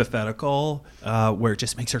a hypothetical, where it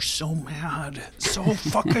just makes her so mad, so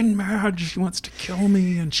fucking mad. She wants to kill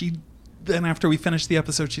me, and then after we finish the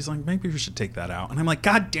episode, she's like, maybe we should take that out. And I'm like,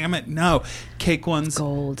 God damn it, no. Cake ones.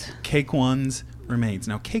 Gold. Cake ones remains.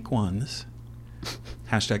 Now, cake ones,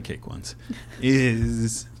 hashtag cake ones,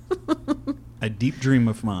 is a deep dream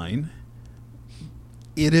of mine.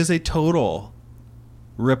 It is a total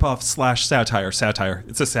ripoff / satire. Satire.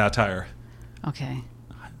 It's a satire. Okay.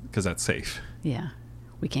 Because that's safe. Yeah.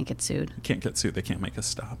 We can't get sued. Can't get sued. They can't make us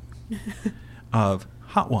stop. Of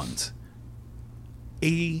Hot Ones.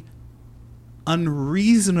 A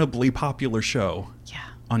unreasonably popular show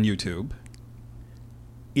on YouTube.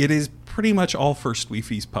 It is pretty much all First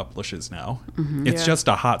Weefies publishes now. Mm-hmm. It's just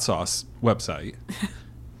a hot sauce website.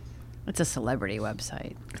 It's a celebrity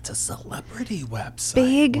website. It's a celebrity website.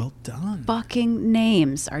 Big well done. fucking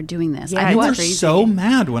names are doing this. Yeah, I was crazy. so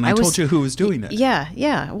mad when I told you who was doing it.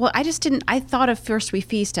 Yeah. Well, I just didn't. I thought of First We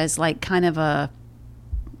Feast as like kind of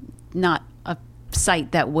not a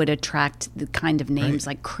site that would attract the kind of names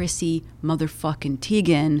like Chrissy motherfucking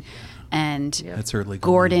Teigen and That's her legal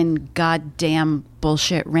Gordon name. goddamn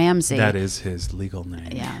bullshit Ramsay. That is his legal name.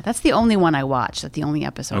 Yeah, that's the only one I watched. That's the only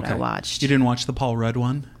episode I watched. You didn't watch the Paul Rudd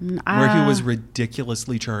one? Where he was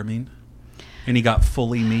ridiculously charming and he got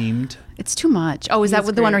fully memed? It's too much. Oh, is that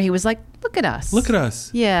He's the one great. where he was like, look at us. Look at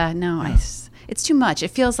us. Yeah, no, it's too much. It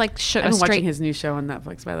feels like I'm watching his new show on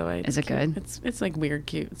Netflix, by the way. Is it cute. good? It's like weird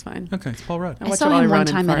cute. It's fine. Okay, it's Paul Rudd. I watch saw it while him I one run and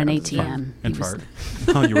time at fart. an It was fun. ATM. And He was- fart.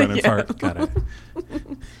 Oh, you run and fart. Got it.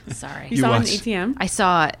 Sorry. You saw an watched- ATM? I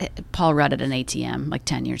saw Paul Rudd at an ATM like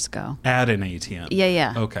 10 years ago. At an ATM.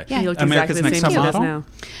 Yeah. Okay. Yeah. He looked America's exactly Next the Top same as he does Model? now.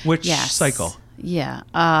 Which Yes. cycle? Yeah.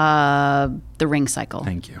 The ring cycle.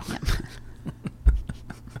 Thank you.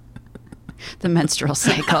 The menstrual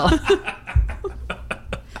cycle.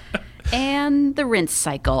 And the rinse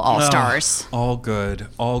cycle, all stars. All good.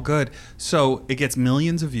 All good. So it gets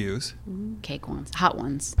millions of views. Cake ones, hot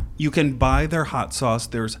ones. You can buy their hot sauce.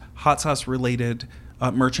 There's hot sauce related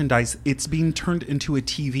merchandise. It's being turned into a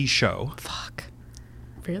TV show. Fuck.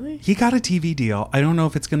 Really? He got a TV deal. I don't know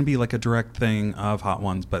if it's going to be like a direct thing of Hot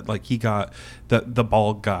Ones, but like he got the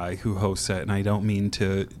bald guy who hosts it. And I don't mean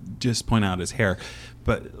to just point out his hair,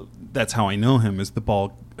 but that's how I know him, is the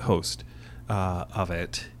bald host of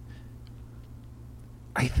it.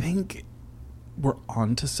 I think we're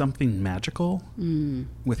on to something magical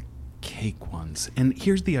with Cake Ones. And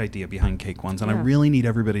here's the idea behind Cake Ones. And I really need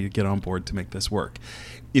everybody to get on board to make this work.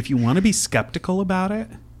 If you want to be skeptical about it,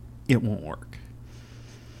 it won't work.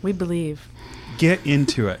 We believe. Get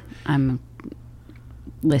into it. I'm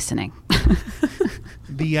listening.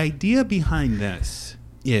 The idea behind this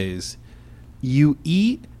is you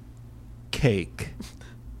eat cake,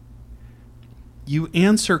 you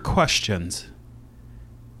answer questions,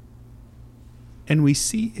 and we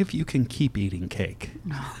see if you can keep eating cake.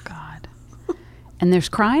 Oh, God. And there's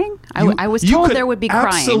crying? I was told could there would be crying.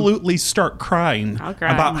 Absolutely start crying I'll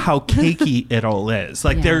cry. about how cakey it all is.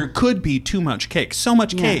 Like there could be too much cake, so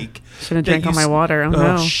much cake. Should have that drank you all my water. Oh,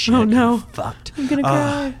 no. Shit, Oh, no. Fucked. I'm going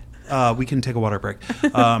to cry. We can take a water break.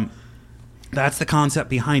 That's the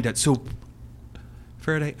concept behind it. So,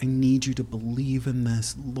 Faraday, I need you to believe in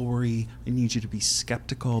this. Lori, I need you to be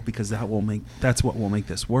skeptical because that's what will make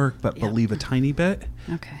this work, but believe a tiny bit.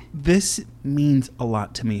 Okay. This means a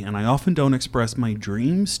lot to me, and I often don't express my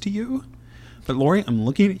dreams to you. But Lori, I'm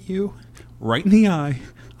looking at you right in the eye.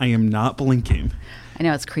 I am not blinking. I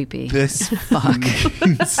know it's creepy. This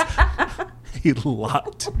means a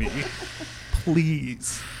lot to me.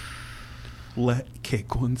 Please. let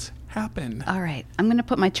cake ones happen. All right. I'm going to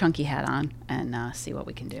put my chunky hat on and see what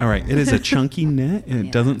we can do. All right. It is a chunky knit, and it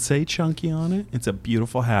Yeah. doesn't say chunky on it. It's a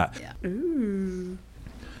beautiful hat. Yeah. Ooh.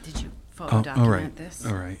 Did you photo document all right. this?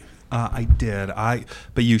 All right. I did.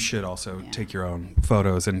 But you should also take your own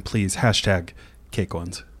photos, and please hashtag cake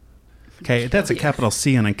ones. Okay, that's a capital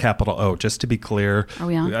C and a capital O. Just to be clear, Are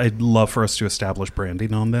we on? I'd love for us to establish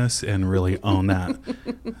branding on this and really own that,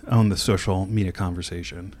 own the social media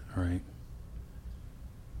conversation. All right.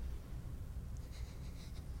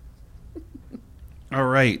 All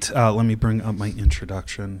right. Let me bring up my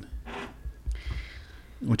introduction,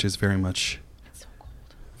 which is very much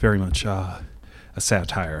a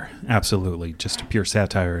satire. Absolutely, just a pure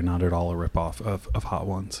satire, and not at all a ripoff of Hot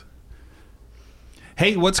Ones.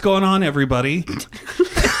 Hey, what's going on, everybody?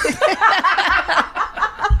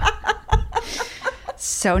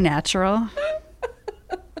 So natural.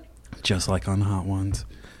 Just like on Hot Ones.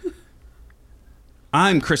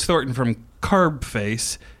 I'm Chris Thornton from Carb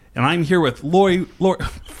Face, and I'm here with Lori.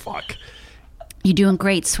 Fuck. You doing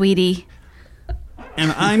great, sweetie.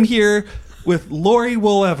 And I'm here with Lori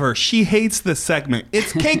Willever. She hates this segment.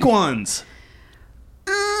 It's Cake Ones.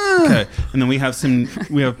 Okay, and then we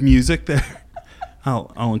have music there.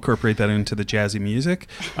 I'll incorporate that into the jazzy music.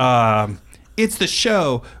 It's the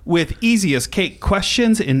show with easiest cake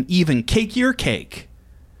questions and even cakier cake.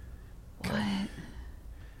 What?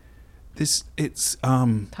 It's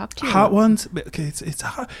Talk to you. Hot Ones. Okay, it's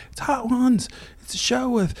Hot Ones. It's a show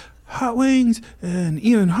with hot wings and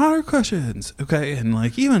even hotter questions. Okay, and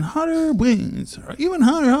like even hotter wings or even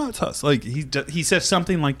hotter hot sauce. Like he says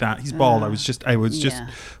something like that. He's bald. I was just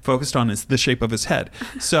focused on the shape of his head.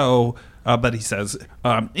 So. But he says,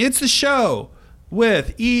 it's the show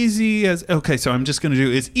with easy as... Okay, so I'm just going to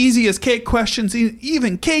do as easy as cake questions,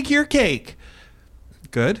 even cakier cake.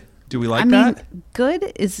 Good? Do we like that? I mean,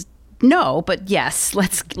 good is... No, but yes.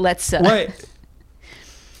 Let's Wait.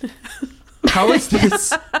 How is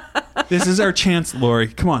this? This is our chance, Lori.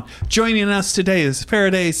 Come on. Joining us today is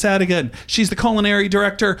Faraday Sadigan. She's the culinary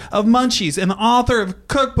director of Munchies and the author of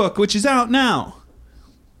Cookbook, which is out now.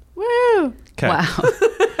 Woo! Okay. Wow.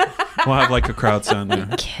 We'll have like a crowd sound there.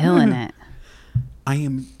 Killing it. I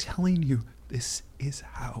am telling you, this is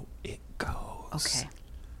how it goes. Okay.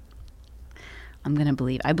 I'm going to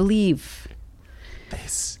believe. I believe.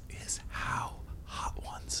 This is how Hot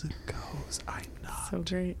Ones goes. I'm not So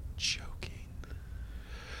great. joking.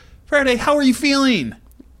 Faraday, how are you feeling?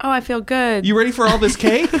 Oh, I feel good. You ready for all this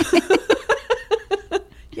cake?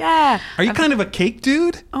 Yeah. Are you kind of a cake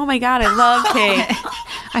dude? Oh my God, I love cake.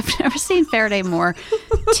 I've never seen Faraday more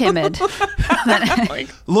timid.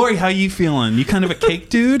 Lori, how you feeling? You kind of a cake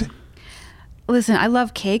dude? Listen, I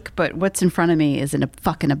love cake, but what's in front of me is a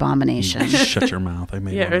fucking abomination. Shut your mouth. I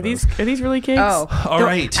made Yeah, one are of these those. really cakes? Oh. All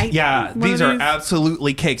right. one These of are these-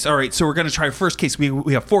 absolutely cakes. All right. So we're going to try first case.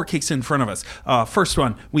 We have 4 cakes in front of us. First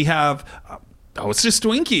one, we have, it's just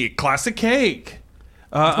Twinkie, classic cake.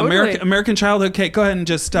 Totally. American childhood cake. Go ahead and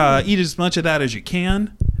just eat as much of that as you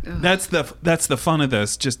can. That's the fun of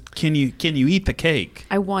this. Just can you eat the cake?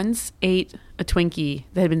 I once ate a Twinkie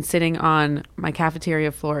that had been sitting on my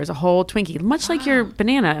cafeteria floor as a whole Twinkie, much like your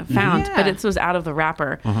banana found, Yeah. but it was out of the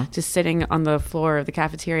wrapper, just sitting on the floor of the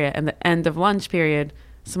cafeteria. And the end of lunch period,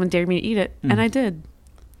 someone dared me to eat it, and I did.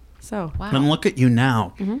 So Wow. And look at you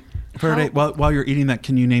now. Faraday, How- while you're eating that,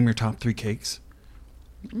 can you name your top 3 cakes?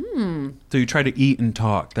 So you try to eat and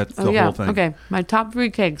talk. That's the whole thing. Okay, my top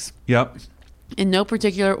 3 cakes Yep. in no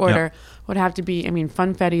particular order would have to be. I mean,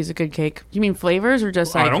 Funfetti is a good cake. You mean flavors or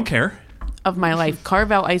just I like don't care. of my life?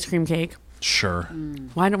 Carvel ice cream cake. Sure.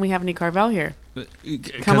 Why don't we have any Carvel here?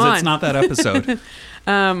 Because on. it's not that episode.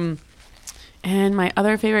 And my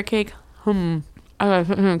other favorite cake,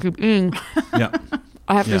 I keep eating. Yeah.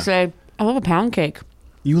 I have Yeah. to say, I love a pound cake.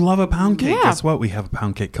 You love a pound cake. Yeah. Guess what? We have a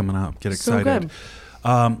pound cake coming up. Get So excited.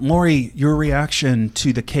 Lori, your reaction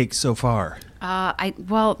to the cake so far?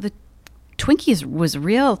 The Twinkies was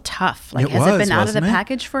real tough. Like, It has it was, been out of the wasn't it?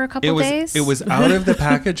 package for a couple days? It was out of the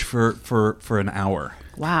package for an hour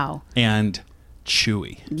Wow. and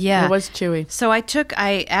chewy. Yeah. It was chewy. So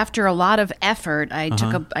after a lot of effort, I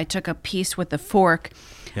took a piece with a fork.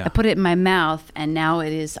 Yeah. I put it in my mouth, and now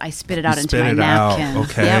I spit it out You into spit my it out. napkin.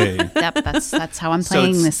 Okay. Yep, that's how I'm So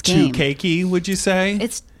playing it's this game. too cakey, would you say?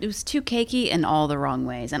 It was too cakey in all the wrong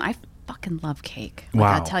ways, and I fucking love cake. Like,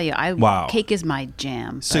 Wow. I'll tell you, Wow. cake is my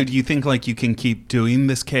jam. So but do you think like you can keep doing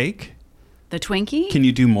this cake? the Twinkie? Can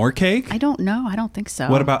you do more cake? I don't know. I don't think so.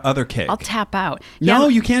 What about other cake? I'll tap out. No, Yeah,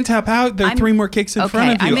 you can't tap out. There are I'm- 3 more cakes in okay,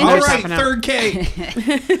 front of you. I'm All into right, tapping out. third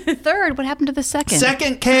cake. third. What happened to the second?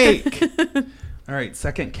 Second cake. All right,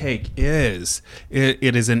 second cake is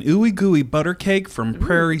it is an ooey gooey butter cake from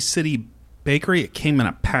Prairie City Bakery. It came in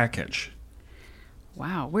a package.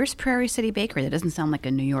 Wow. Where's Prairie City Bakery? That doesn't sound like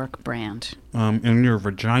a New York brand. In your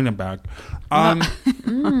vagina bag.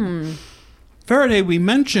 Faraday, we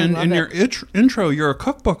mentioned in your intro you're a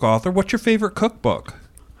cookbook author. What's your favorite cookbook?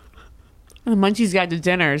 The Munchie's Guide to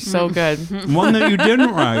Dinner is so good. One that you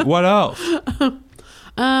didn't write. What else?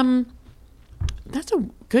 That's a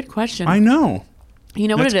good question. I know. You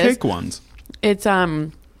know That's what it is? cake ones. It's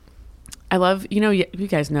I love, you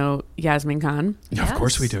guys know Yasmin Khan. Yeah, of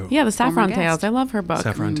course we do. Yeah, the Former Saffron guest. Tales. I love her book.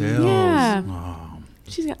 Saffron Tales. Yeah. Oh,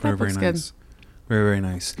 She's got very, that very book's nice. good. Very, very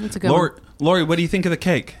nice. That's a good one. Lori, what do you think of the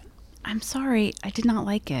cake? I'm sorry. I did not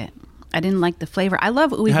like it. I didn't like the flavor. I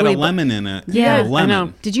love ooey It had gooey. a lemon in it. Yeah, It had a lemon. I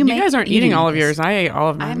know. Did you make guys aren't eating eating all of this? yours. I ate all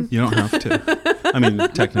of mine. You don't have to. I mean,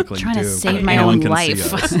 technically Trying you to do. save but my no own one can life.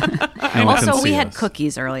 see us. No one can Also, we see had us.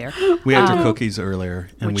 cookies earlier, We had your cookies earlier,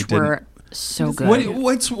 and which we didn't. were so good.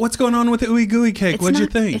 What's going on with the ooey gooey cake? It's What'd you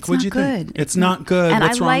not- think? It's What'd not you good. think? It's not good. And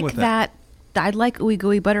What's I wrong like with that. I like ooey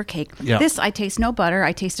gooey butter cake. Yeah. This, I taste no butter.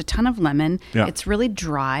 I taste a ton of lemon. Yeah. It's really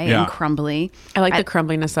dry Yeah. and crumbly. I like the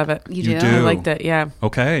crumbliness of it. You You do? do. I liked it, yeah.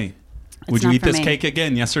 Okay. It's Would you not eat for this me. cake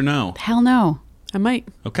again? Yes or no? Hell no. I might.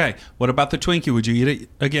 Okay. What about the Twinkie? Would you eat it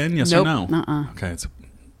again? Yes Nope. or no? Okay. It's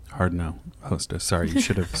hard no. Hostess. Sorry, you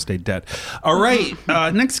should have stayed dead. All right.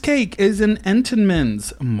 Next cake is an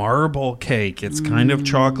Entenmann's marble cake. It's kind of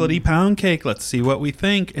chocolatey pound cake. Let's see what we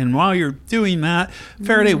think. And while you're doing that,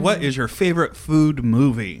 Faraday, what is your favorite food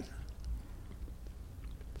movie?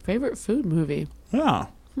 Favorite food movie? Yeah.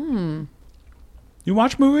 You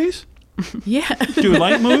watch movies? Yeah. Do you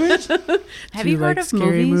like movies? Have you heard like of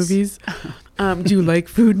scary movies? Do you like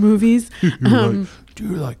food movies? Do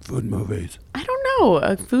you like food movies? I don't know.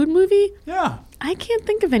 A food movie? Yeah. I can't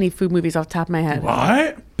think of any food movies off the top of my head.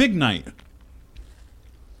 What? Big Night.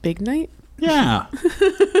 Big Night? Yeah.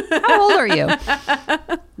 How old are you?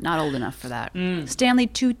 Not old enough for that. Stanley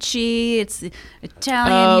Tucci. It's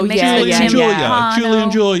Italian. Oh, he makes yeah, the Julie yeah, and Jim Julia. Pano. Julie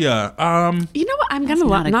and Julia. You know what? I'm That's gonna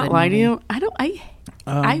not a not good lie to movie. you.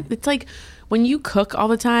 I it's like when you cook all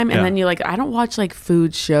the time and Yeah. then you like I don't watch like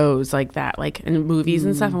food shows like that, like in movies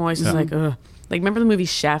and stuff. I'm always just Yeah. like, ugh. Like remember the movie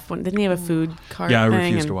Chef? When didn't he have a food cart? Yeah, I thing?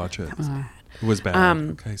 refuse to And- watch it. That was bad. It was bad.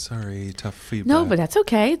 Okay, sorry. Tough feedback. No, but that's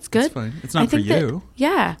okay. It's good. It's fine. It's not I for think that- you.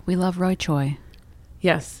 yeah. We love Roy Choi.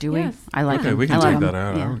 Yes. Do we? Yes. I like Okay, him. we I can love take him. that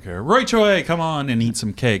out. I Yeah. don't care. Roy Choi, come on and eat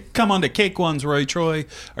some cake. Come on to Cake Ones, Roy Choi.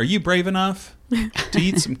 Are you brave enough to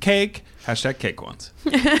eat some cake? Hashtag Cake Ones.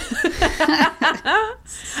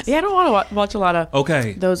 Yeah, I don't want to watch a lot of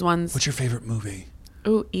Okay. those ones. What's your favorite movie?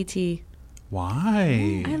 Ooh, E.T.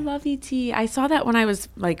 Why? I love E.T. I saw that when I was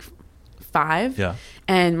like 5. Yeah.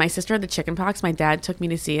 And my sister had the chicken pox. My dad took me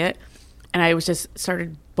to see it. And I was just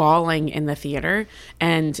started bawling in the theater.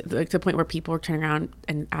 And like, to the point where people were turning around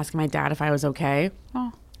and asking my dad if I was okay.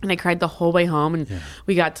 Oh. And I cried the whole way home. And Yeah.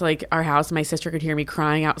 we got to like our house. And my sister could hear me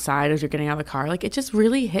crying outside as we were getting out of the car. Like it just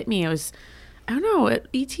really hit me. It was, I don't know.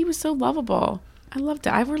 E.T. was so lovable. I loved it.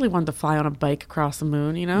 I really wanted to fly on a bike across the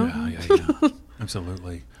moon, you know? Yeah.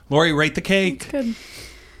 Absolutely. Lori, rate the cake. Good.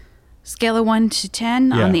 Scale of 1 to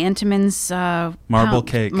 10 Yeah. on the Entenmann's Marble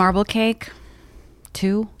cake. Marble cake.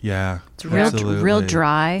 2. Yeah. It's real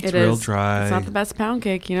dry. It real is. dry. It's not the best pound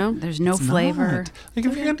cake, you know? There's no It's flavor. not. Like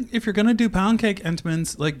if you're gonna do pound cake,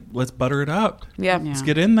 Entenmann's, like let's butter it up. Yeah. Let's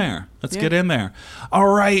get in there. Let's Yeah. get in there. All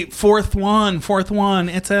right, fourth one.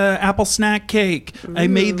 It's a apple snack cake. I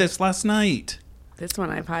made this last night. This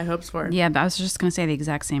one I have high hopes for. Yeah, but I was just going to say the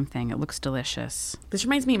exact same thing. It looks delicious. This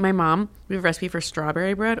reminds me of my mom. We have a recipe for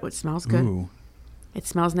strawberry bread. Oh, it smells good. Ooh. It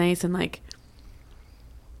smells nice and like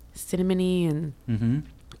cinnamony and Mm-hmm.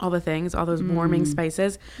 all the things, all those warming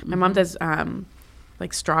spices. My mom does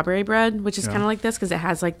like strawberry bread, which is Yeah. kind of like this because it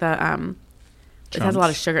has like the it has a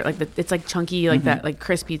lot of Chunks. sugar. Like it's like chunky, like that, like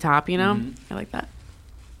crispy top. You know, I like that.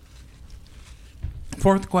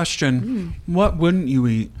 Fourth question. What wouldn't you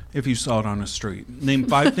eat if you saw it on the street? Name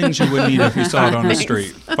 5 things you wouldn't eat if you saw it on the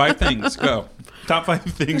street. 5 things. Go. Top 5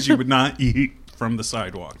 things you would not eat from the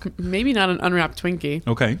sidewalk. Maybe not an unwrapped Twinkie.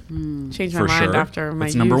 Okay. Changed my For mind sure. after my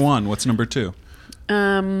That's number youth. 1. What's number 2?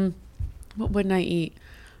 What wouldn't I eat?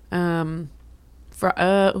 I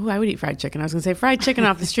would eat fried chicken. I was gonna say fried chicken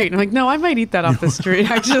off the street. And I'm like, no, I might eat that off the street.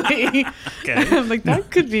 Actually, Okay. I'm like that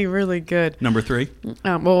could be really good. Number 3?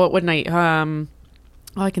 Well, what wouldn't I eat?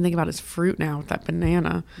 All I can think about is fruit now with that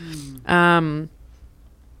banana.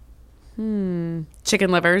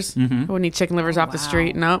 Chicken livers. I wouldn't eat chicken livers off the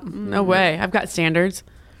street. No, no way. I've got standards.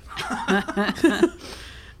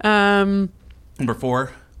 Number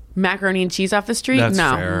 4? macaroni and cheese off the street. That's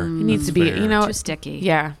no, fair. it needs That's to be, fair. you know, Too sticky.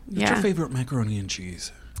 Yeah, What's your favorite macaroni and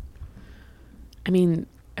cheese? I mean,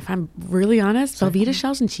 if I'm really honest, Velveeta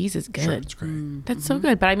shells and cheese is good. Sure, it's great. That's so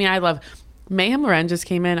good. But I mean, I love Mayhem Loren just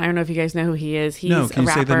came in. I don't know if you guys know who he is. He's No, can a you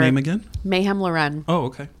rapper. say the name again? Mayhem Loren. Oh,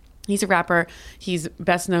 okay. He's a rapper. He's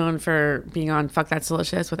best known for being on Fuck That's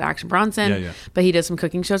Delicious with Action Bronson. Yeah, yeah. But he does some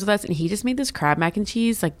cooking shows with us, and he just made this crab mac and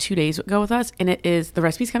cheese like 2 days ago with us, and it is, the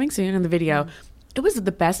recipe's coming soon in the video. It was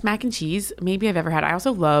the best mac and cheese maybe I've ever had. I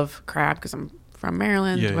also love crab because I'm from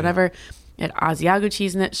Maryland, Yeah, whatever. It had Asiago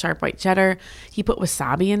cheese in it, sharp white cheddar. He put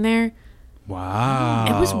wasabi in there. Wow.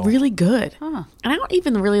 It was really good. Huh. And I don't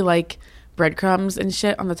even really like breadcrumbs and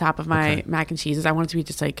shit on the top of my mac and cheeses. I want it to be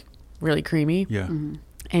just like really creamy. Yeah.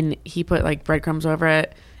 And he put like breadcrumbs over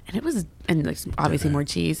it, and it was, and like obviously more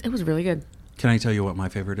cheese. It was really good. Can I tell you what my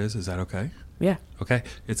favorite is? Is that okay? Yeah. Okay.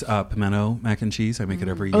 It's pimento mac and cheese. I make it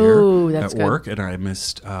every year Oh, that's at good. work, and I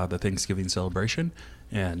missed the Thanksgiving celebration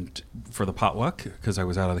and for the potluck because I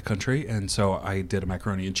was out of the country, and so I did a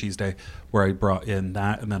macaroni and cheese day where I brought in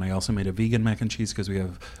that, and then I also made a vegan mac and cheese because we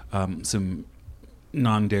have some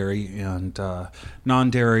non-dairy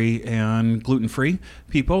and gluten-free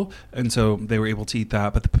people, and so they were able to eat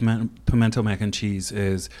that. But the pimento mac and cheese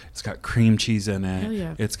it's got cream cheese in it. Hell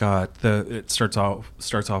yeah. It's got it starts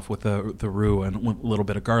off with the roux and a little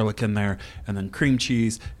bit of garlic in there, and then cream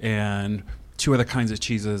cheese and 2 other kinds of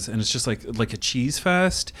cheeses, and it's just like a cheese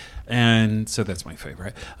fest. And so that's my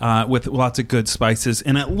favorite, with lots of good spices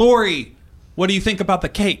in it. Lori, what do you think about the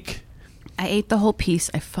cake? I ate the whole piece.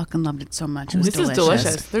 I fucking loved it so much. It was This is delicious.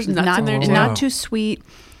 delicious. There's nuts not, in there, too. Not too sweet.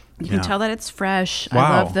 You can Yeah. tell that it's fresh. Wow.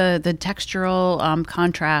 I love the textural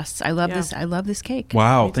contrasts. I love Yeah. this. I love this cake.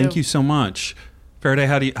 Wow, Me thank too. you so much. Faraday,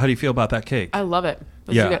 how do you feel about that cake? I love it.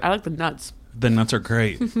 That's Yeah. really good. I like the nuts. The nuts are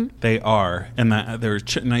great. They are. And they're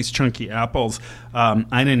nice chunky apples.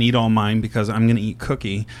 I didn't eat all mine because I'm going to eat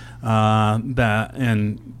cookie.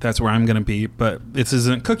 And that's where I'm going to be. But this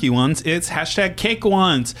isn't cookie ones. It's #cake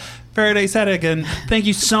ones. Faraday Sadigan, thank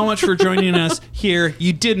you so much for joining us here.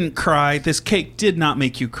 You didn't cry. This cake did not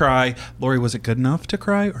make you cry. Lori, was it good enough to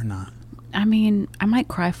cry or not? I mean, I might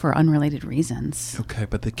cry for unrelated reasons. Okay,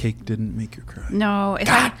 but the cake didn't make you cry. No,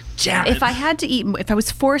 God damn it. if I had to eat, if I was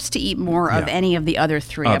forced to eat more of Yeah. any of the other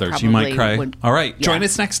 3, I Others, probably you might cry. would. All right, yeah. join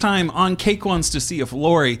us next time on Cake Ones to see if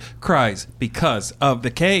Lori cries because of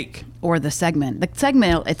the cake. Or the segment. The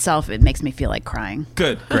segment itself, it makes me feel like crying.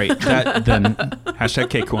 Good, great. Then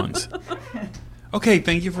 #cake ones. Okay,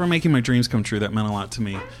 thank you for making my dreams come true. That meant a lot to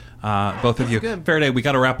me. Both of you. good. Faraday, we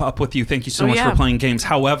got to wrap up with you. Thank you so Oh, much yeah. for playing games.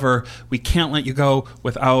 However, we can't let you go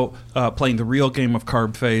without playing the real game of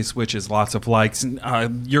Carb Face, which is lots of likes.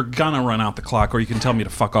 You're going to run out the clock, or you can tell me to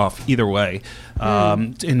fuck off either way.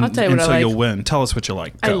 And I'll tell you what I so like. you'll win. Tell us what you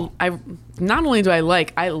like. Go. I not only do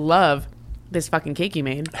I love this fucking cake you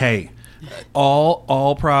made. Hey,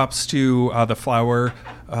 all props to the Flour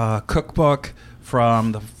cookbook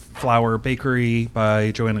from the Flour Bakery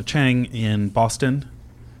by Joanna Chang in Boston.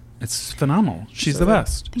 It's phenomenal. She's the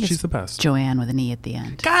best. I think She's it's the best. Joanne with an E at the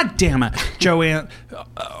end. God damn it, Joanne!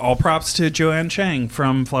 All props to Joanne Chang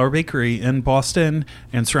from Flour Bakery in Boston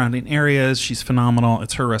and surrounding areas. She's phenomenal.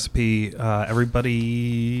 It's her recipe.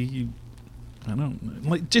 Everybody, I don't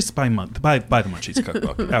like just buy the Munchies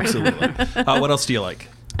cookbook. Absolutely. What else do you like?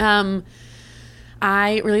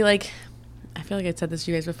 I really like, I feel like I said this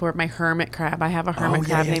to you guys before, my hermit crab. I have a hermit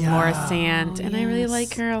crab named Laura Sant, and I really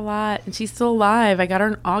like her a lot. And she's still alive. I got her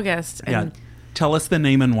in August. Yeah. And Tell us the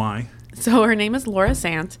name and why. so her name is Laura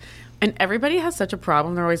Sant. And everybody has such a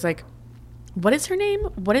problem. They're always like, what is her name?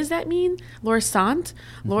 What does that mean? Laura Sant?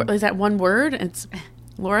 Laura, is that one word? It's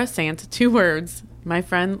Laura Sant, 2 words. My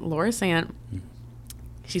friend Laura Sant,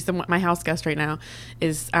 she's my house guest right now,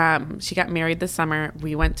 is she got married this summer.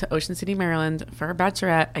 We went to Ocean City, Maryland for her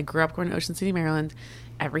bachelorette. I grew up going to Ocean City, Maryland.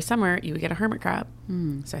 Every summer you would get a hermit crab.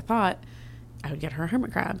 So I thought I would get her a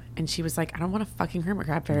hermit crab. And she was like, I don't want a fucking hermit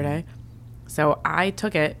crab, Faraday. So I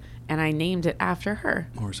took it and I named it after her.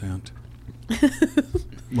 Laura Sant.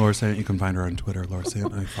 Laura Sant, you can find her on Twitter. Laura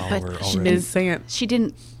Sant, I follow But her she already. Is Sant. She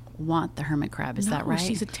didn't want the hermit crab. Is that No, right?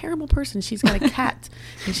 She's a terrible person. She's got a cat.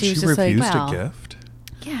 And she She was just like, refused well, a gift?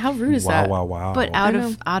 yeah, how rude is Wow, that? wow, wow. But I out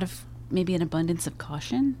know. of maybe an abundance of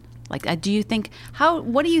caution. Like, do you think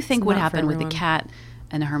what do you think It's would not for happen with the everyone. cat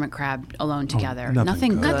and the hermit crab alone together?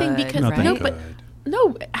 nothing good. Nothing because Nothing no, good. but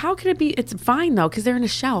no. How could it be? It's fine though because they're in a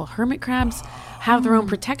shell. Hermit crabs have their own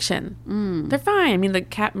protection. They're fine. I mean, the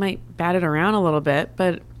cat might bat it around a little bit,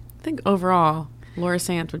 but I think overall, Laura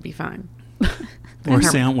Sant would be fine. Laura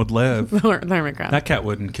Sant would live. The hermit crab. That cat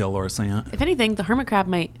wouldn't kill Laura Sant. If anything, the hermit crab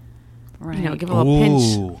might Right. give a little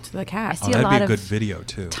Ooh. pinch to the cat. see a that'd lot be a of good video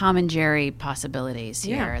too. Tom and Jerry possibilities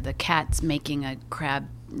here. Yeah. The cat's making a crab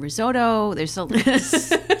risotto. There's some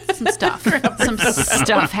stuff, some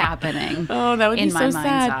stuff happening. Oh, that would in be my so mind's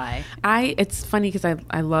sad. eye. It's funny because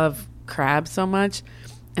I love crab so much,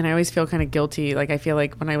 and I always feel kind of guilty. Like I feel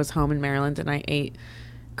like when I was home in Maryland and I ate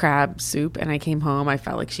crab soup and I came home, I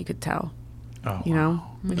felt like she could tell. Oh, You know,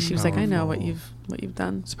 like That's she was like, I know powerful. what you've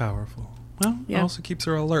done. It's powerful. Well, it Yeah. also keeps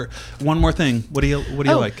her alert. One more thing. What do you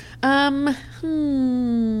like?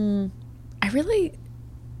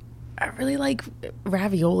 I really like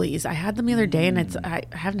raviolis. I had them the other day, and I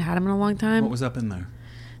haven't had them in a long time. What was up in there?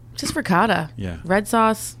 Just ricotta. Yeah. Red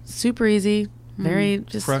sauce, super easy, very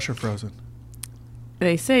just Fresh or frozen?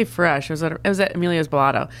 They say fresh. It was at Emilio's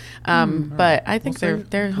Bellato, but I think Well,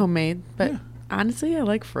 they're homemade. But Yeah. honestly, I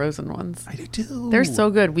like frozen ones. I do too. They're so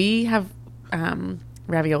good. We have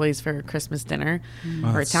raviolis for Christmas dinner. Oh,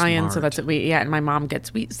 We're that's Italian, so smart. that's what and my mom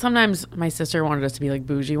gets. Sometimes my sister wanted us to be like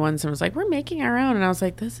bougie ones and was like, we're making our own. And I was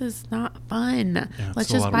like, this is not fun. it's Let's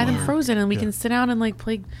a just lot of buy them work. frozen and we Yeah. can sit down and like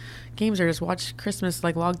play games or just watch Christmas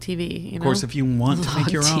like log TV. You know? Of course, if you want to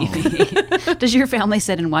make your own. TV. Does your family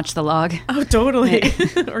sit and watch the log? Oh, totally.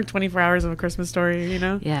 Or 24 hours of a Christmas story,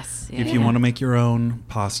 Yes. If you want to make your own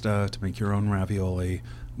pasta, to make your own ravioli,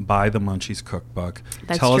 buy the Munchies cookbook.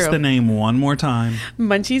 That's Tell us true. the name one more time.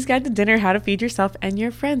 Munchie's Guide to Dinner, How to Feed Yourself and Your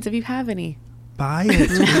Friends if you have any. Buy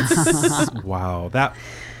it. Wow, that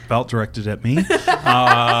felt directed at me.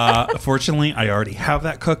 Fortunately, I already have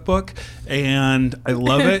that cookbook, and I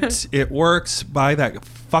love it. It works. Buy that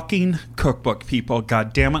fucking cookbook, people.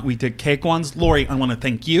 God damn it, we did cake ones. Lori, I want to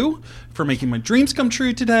thank you for making my dreams come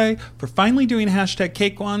true today, for finally doing hashtag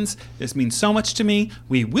cake ones. This means so much to me.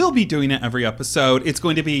 We will be doing it every episode. It's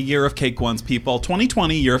going to be a year of cake ones, people.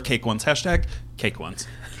 2020, year of cake ones. Hashtag cake ones.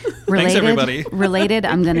 Thanks, everybody. Related,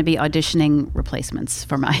 I'm going to be auditioning replacements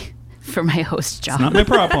for my host job. Not my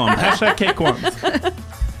problem. Hashtag cake ones.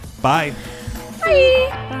 Bye.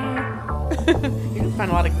 You can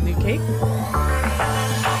find a lot of new cake.